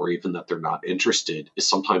unhappy or even that they're not interested.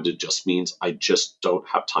 Sometimes it just means I just don't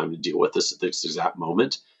have time to deal with this at this exact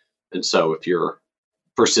moment. And so if you're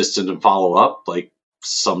persistent and follow up,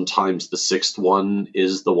 sometimes the sixth one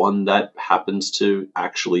is the one that happens to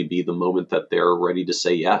actually be the moment that they're ready to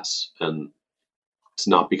say yes. And it's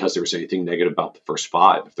not because there was anything negative about the first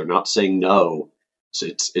five. If they're not saying no,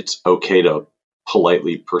 it's okay to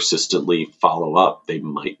politely, persistently follow up. They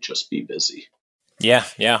might just be busy. Yeah,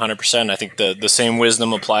 100%. I think the same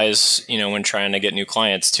wisdom applies, when trying to get new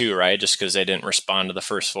clients too, right? Just because they didn't respond to the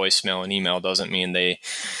first voicemail and email doesn't mean they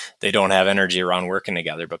don't have energy around working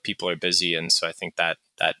together, but people are busy. And so I think that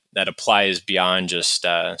applies beyond just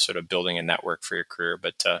sort of building a network for your career,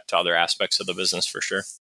 but to other aspects of the business for sure.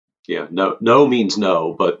 Yeah, no means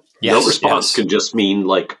no, but no response can just mean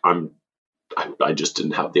I just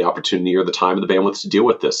didn't have the opportunity or the time or the bandwidth to deal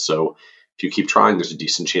with this. So if you keep trying, there's a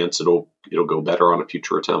decent chance it'll go better on a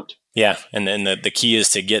future attempt. Yeah, and then the key is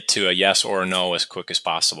to get to a yes or a no as quick as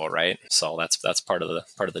possible, right? So that's part of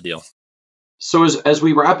the deal. So as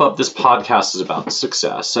we wrap up, this podcast is about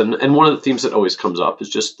success, and one of the themes that always comes up is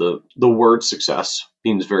just the word success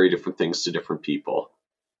means very different things to different people.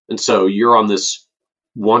 And so you're on this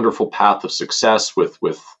wonderful path of success with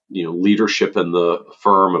leadership in the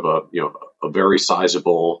firm of a very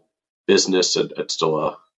sizable business at still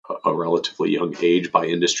a relatively young age by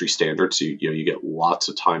industry standards. So you get lots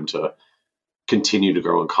of time to continue to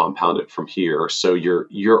grow and compound it from here. So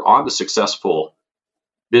you're on a successful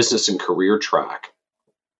business and career track.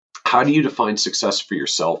 How do you define success for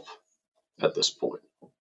yourself at this point?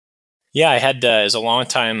 Yeah, I had, as a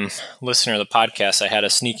longtime listener of the podcast, I had a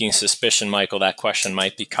sneaking suspicion, Michael, that question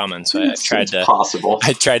might be coming. So I tried to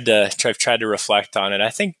reflect on it. I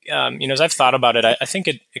think, as I've thought about it, I think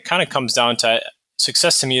it kind of comes down to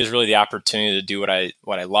success to me is really the opportunity to do what I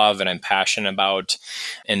love and I'm passionate about,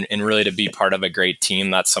 and really to be part of a great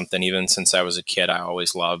team. That's something, even since I was a kid, I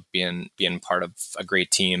always loved being part of a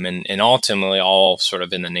great team, and ultimately all sort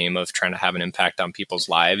of in the name of trying to have an impact on people's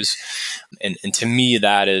lives. And to me,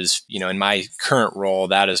 that is, in my current role,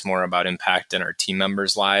 that is more about impact in our team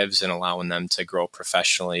members' lives and allowing them to grow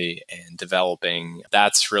professionally and developing.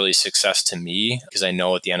 That's really success to me, because I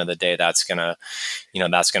know at the end of the day, that's gonna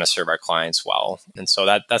serve our clients well. And so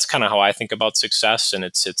that's kind of how I think about success. And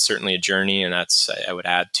it's certainly a journey. And that's, I would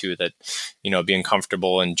add to that, being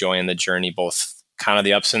comfortable, enjoying the journey, both kind of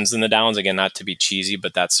the ups and the downs. Again, not to be cheesy,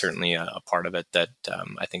 but that's certainly a part of it that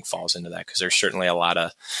I think falls into that, because there's certainly a lot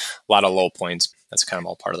of low points. That's kind of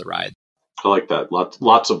all part of the ride. I like that.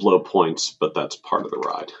 Lots of low points, but that's part of the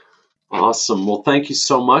ride. Awesome. Well, thank you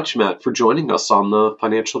so much, Matt, for joining us on the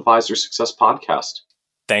Financial Advisor Success Podcast.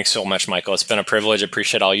 Thanks so much, Michael. It's been a privilege. I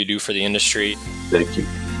appreciate all you do for the industry. Thank you.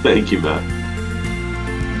 Thank you, Matt.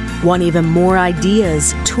 Want even more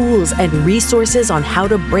ideas, tools, and resources on how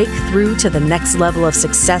to break through to the next level of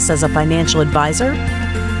success as a financial advisor?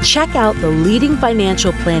 Check out the leading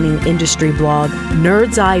financial planning industry blog,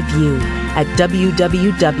 Nerd's Eye View, at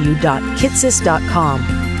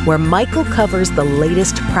www.kitsis.com, where Michael covers the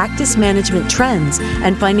latest practice management trends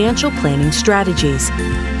and financial planning strategies.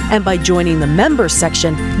 And by joining the members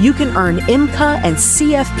section, you can earn IMCA and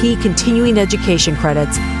CFP continuing education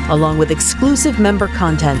credits, along with exclusive member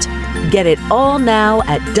content. Get it all now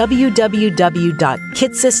at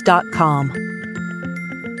www.kitsis.com.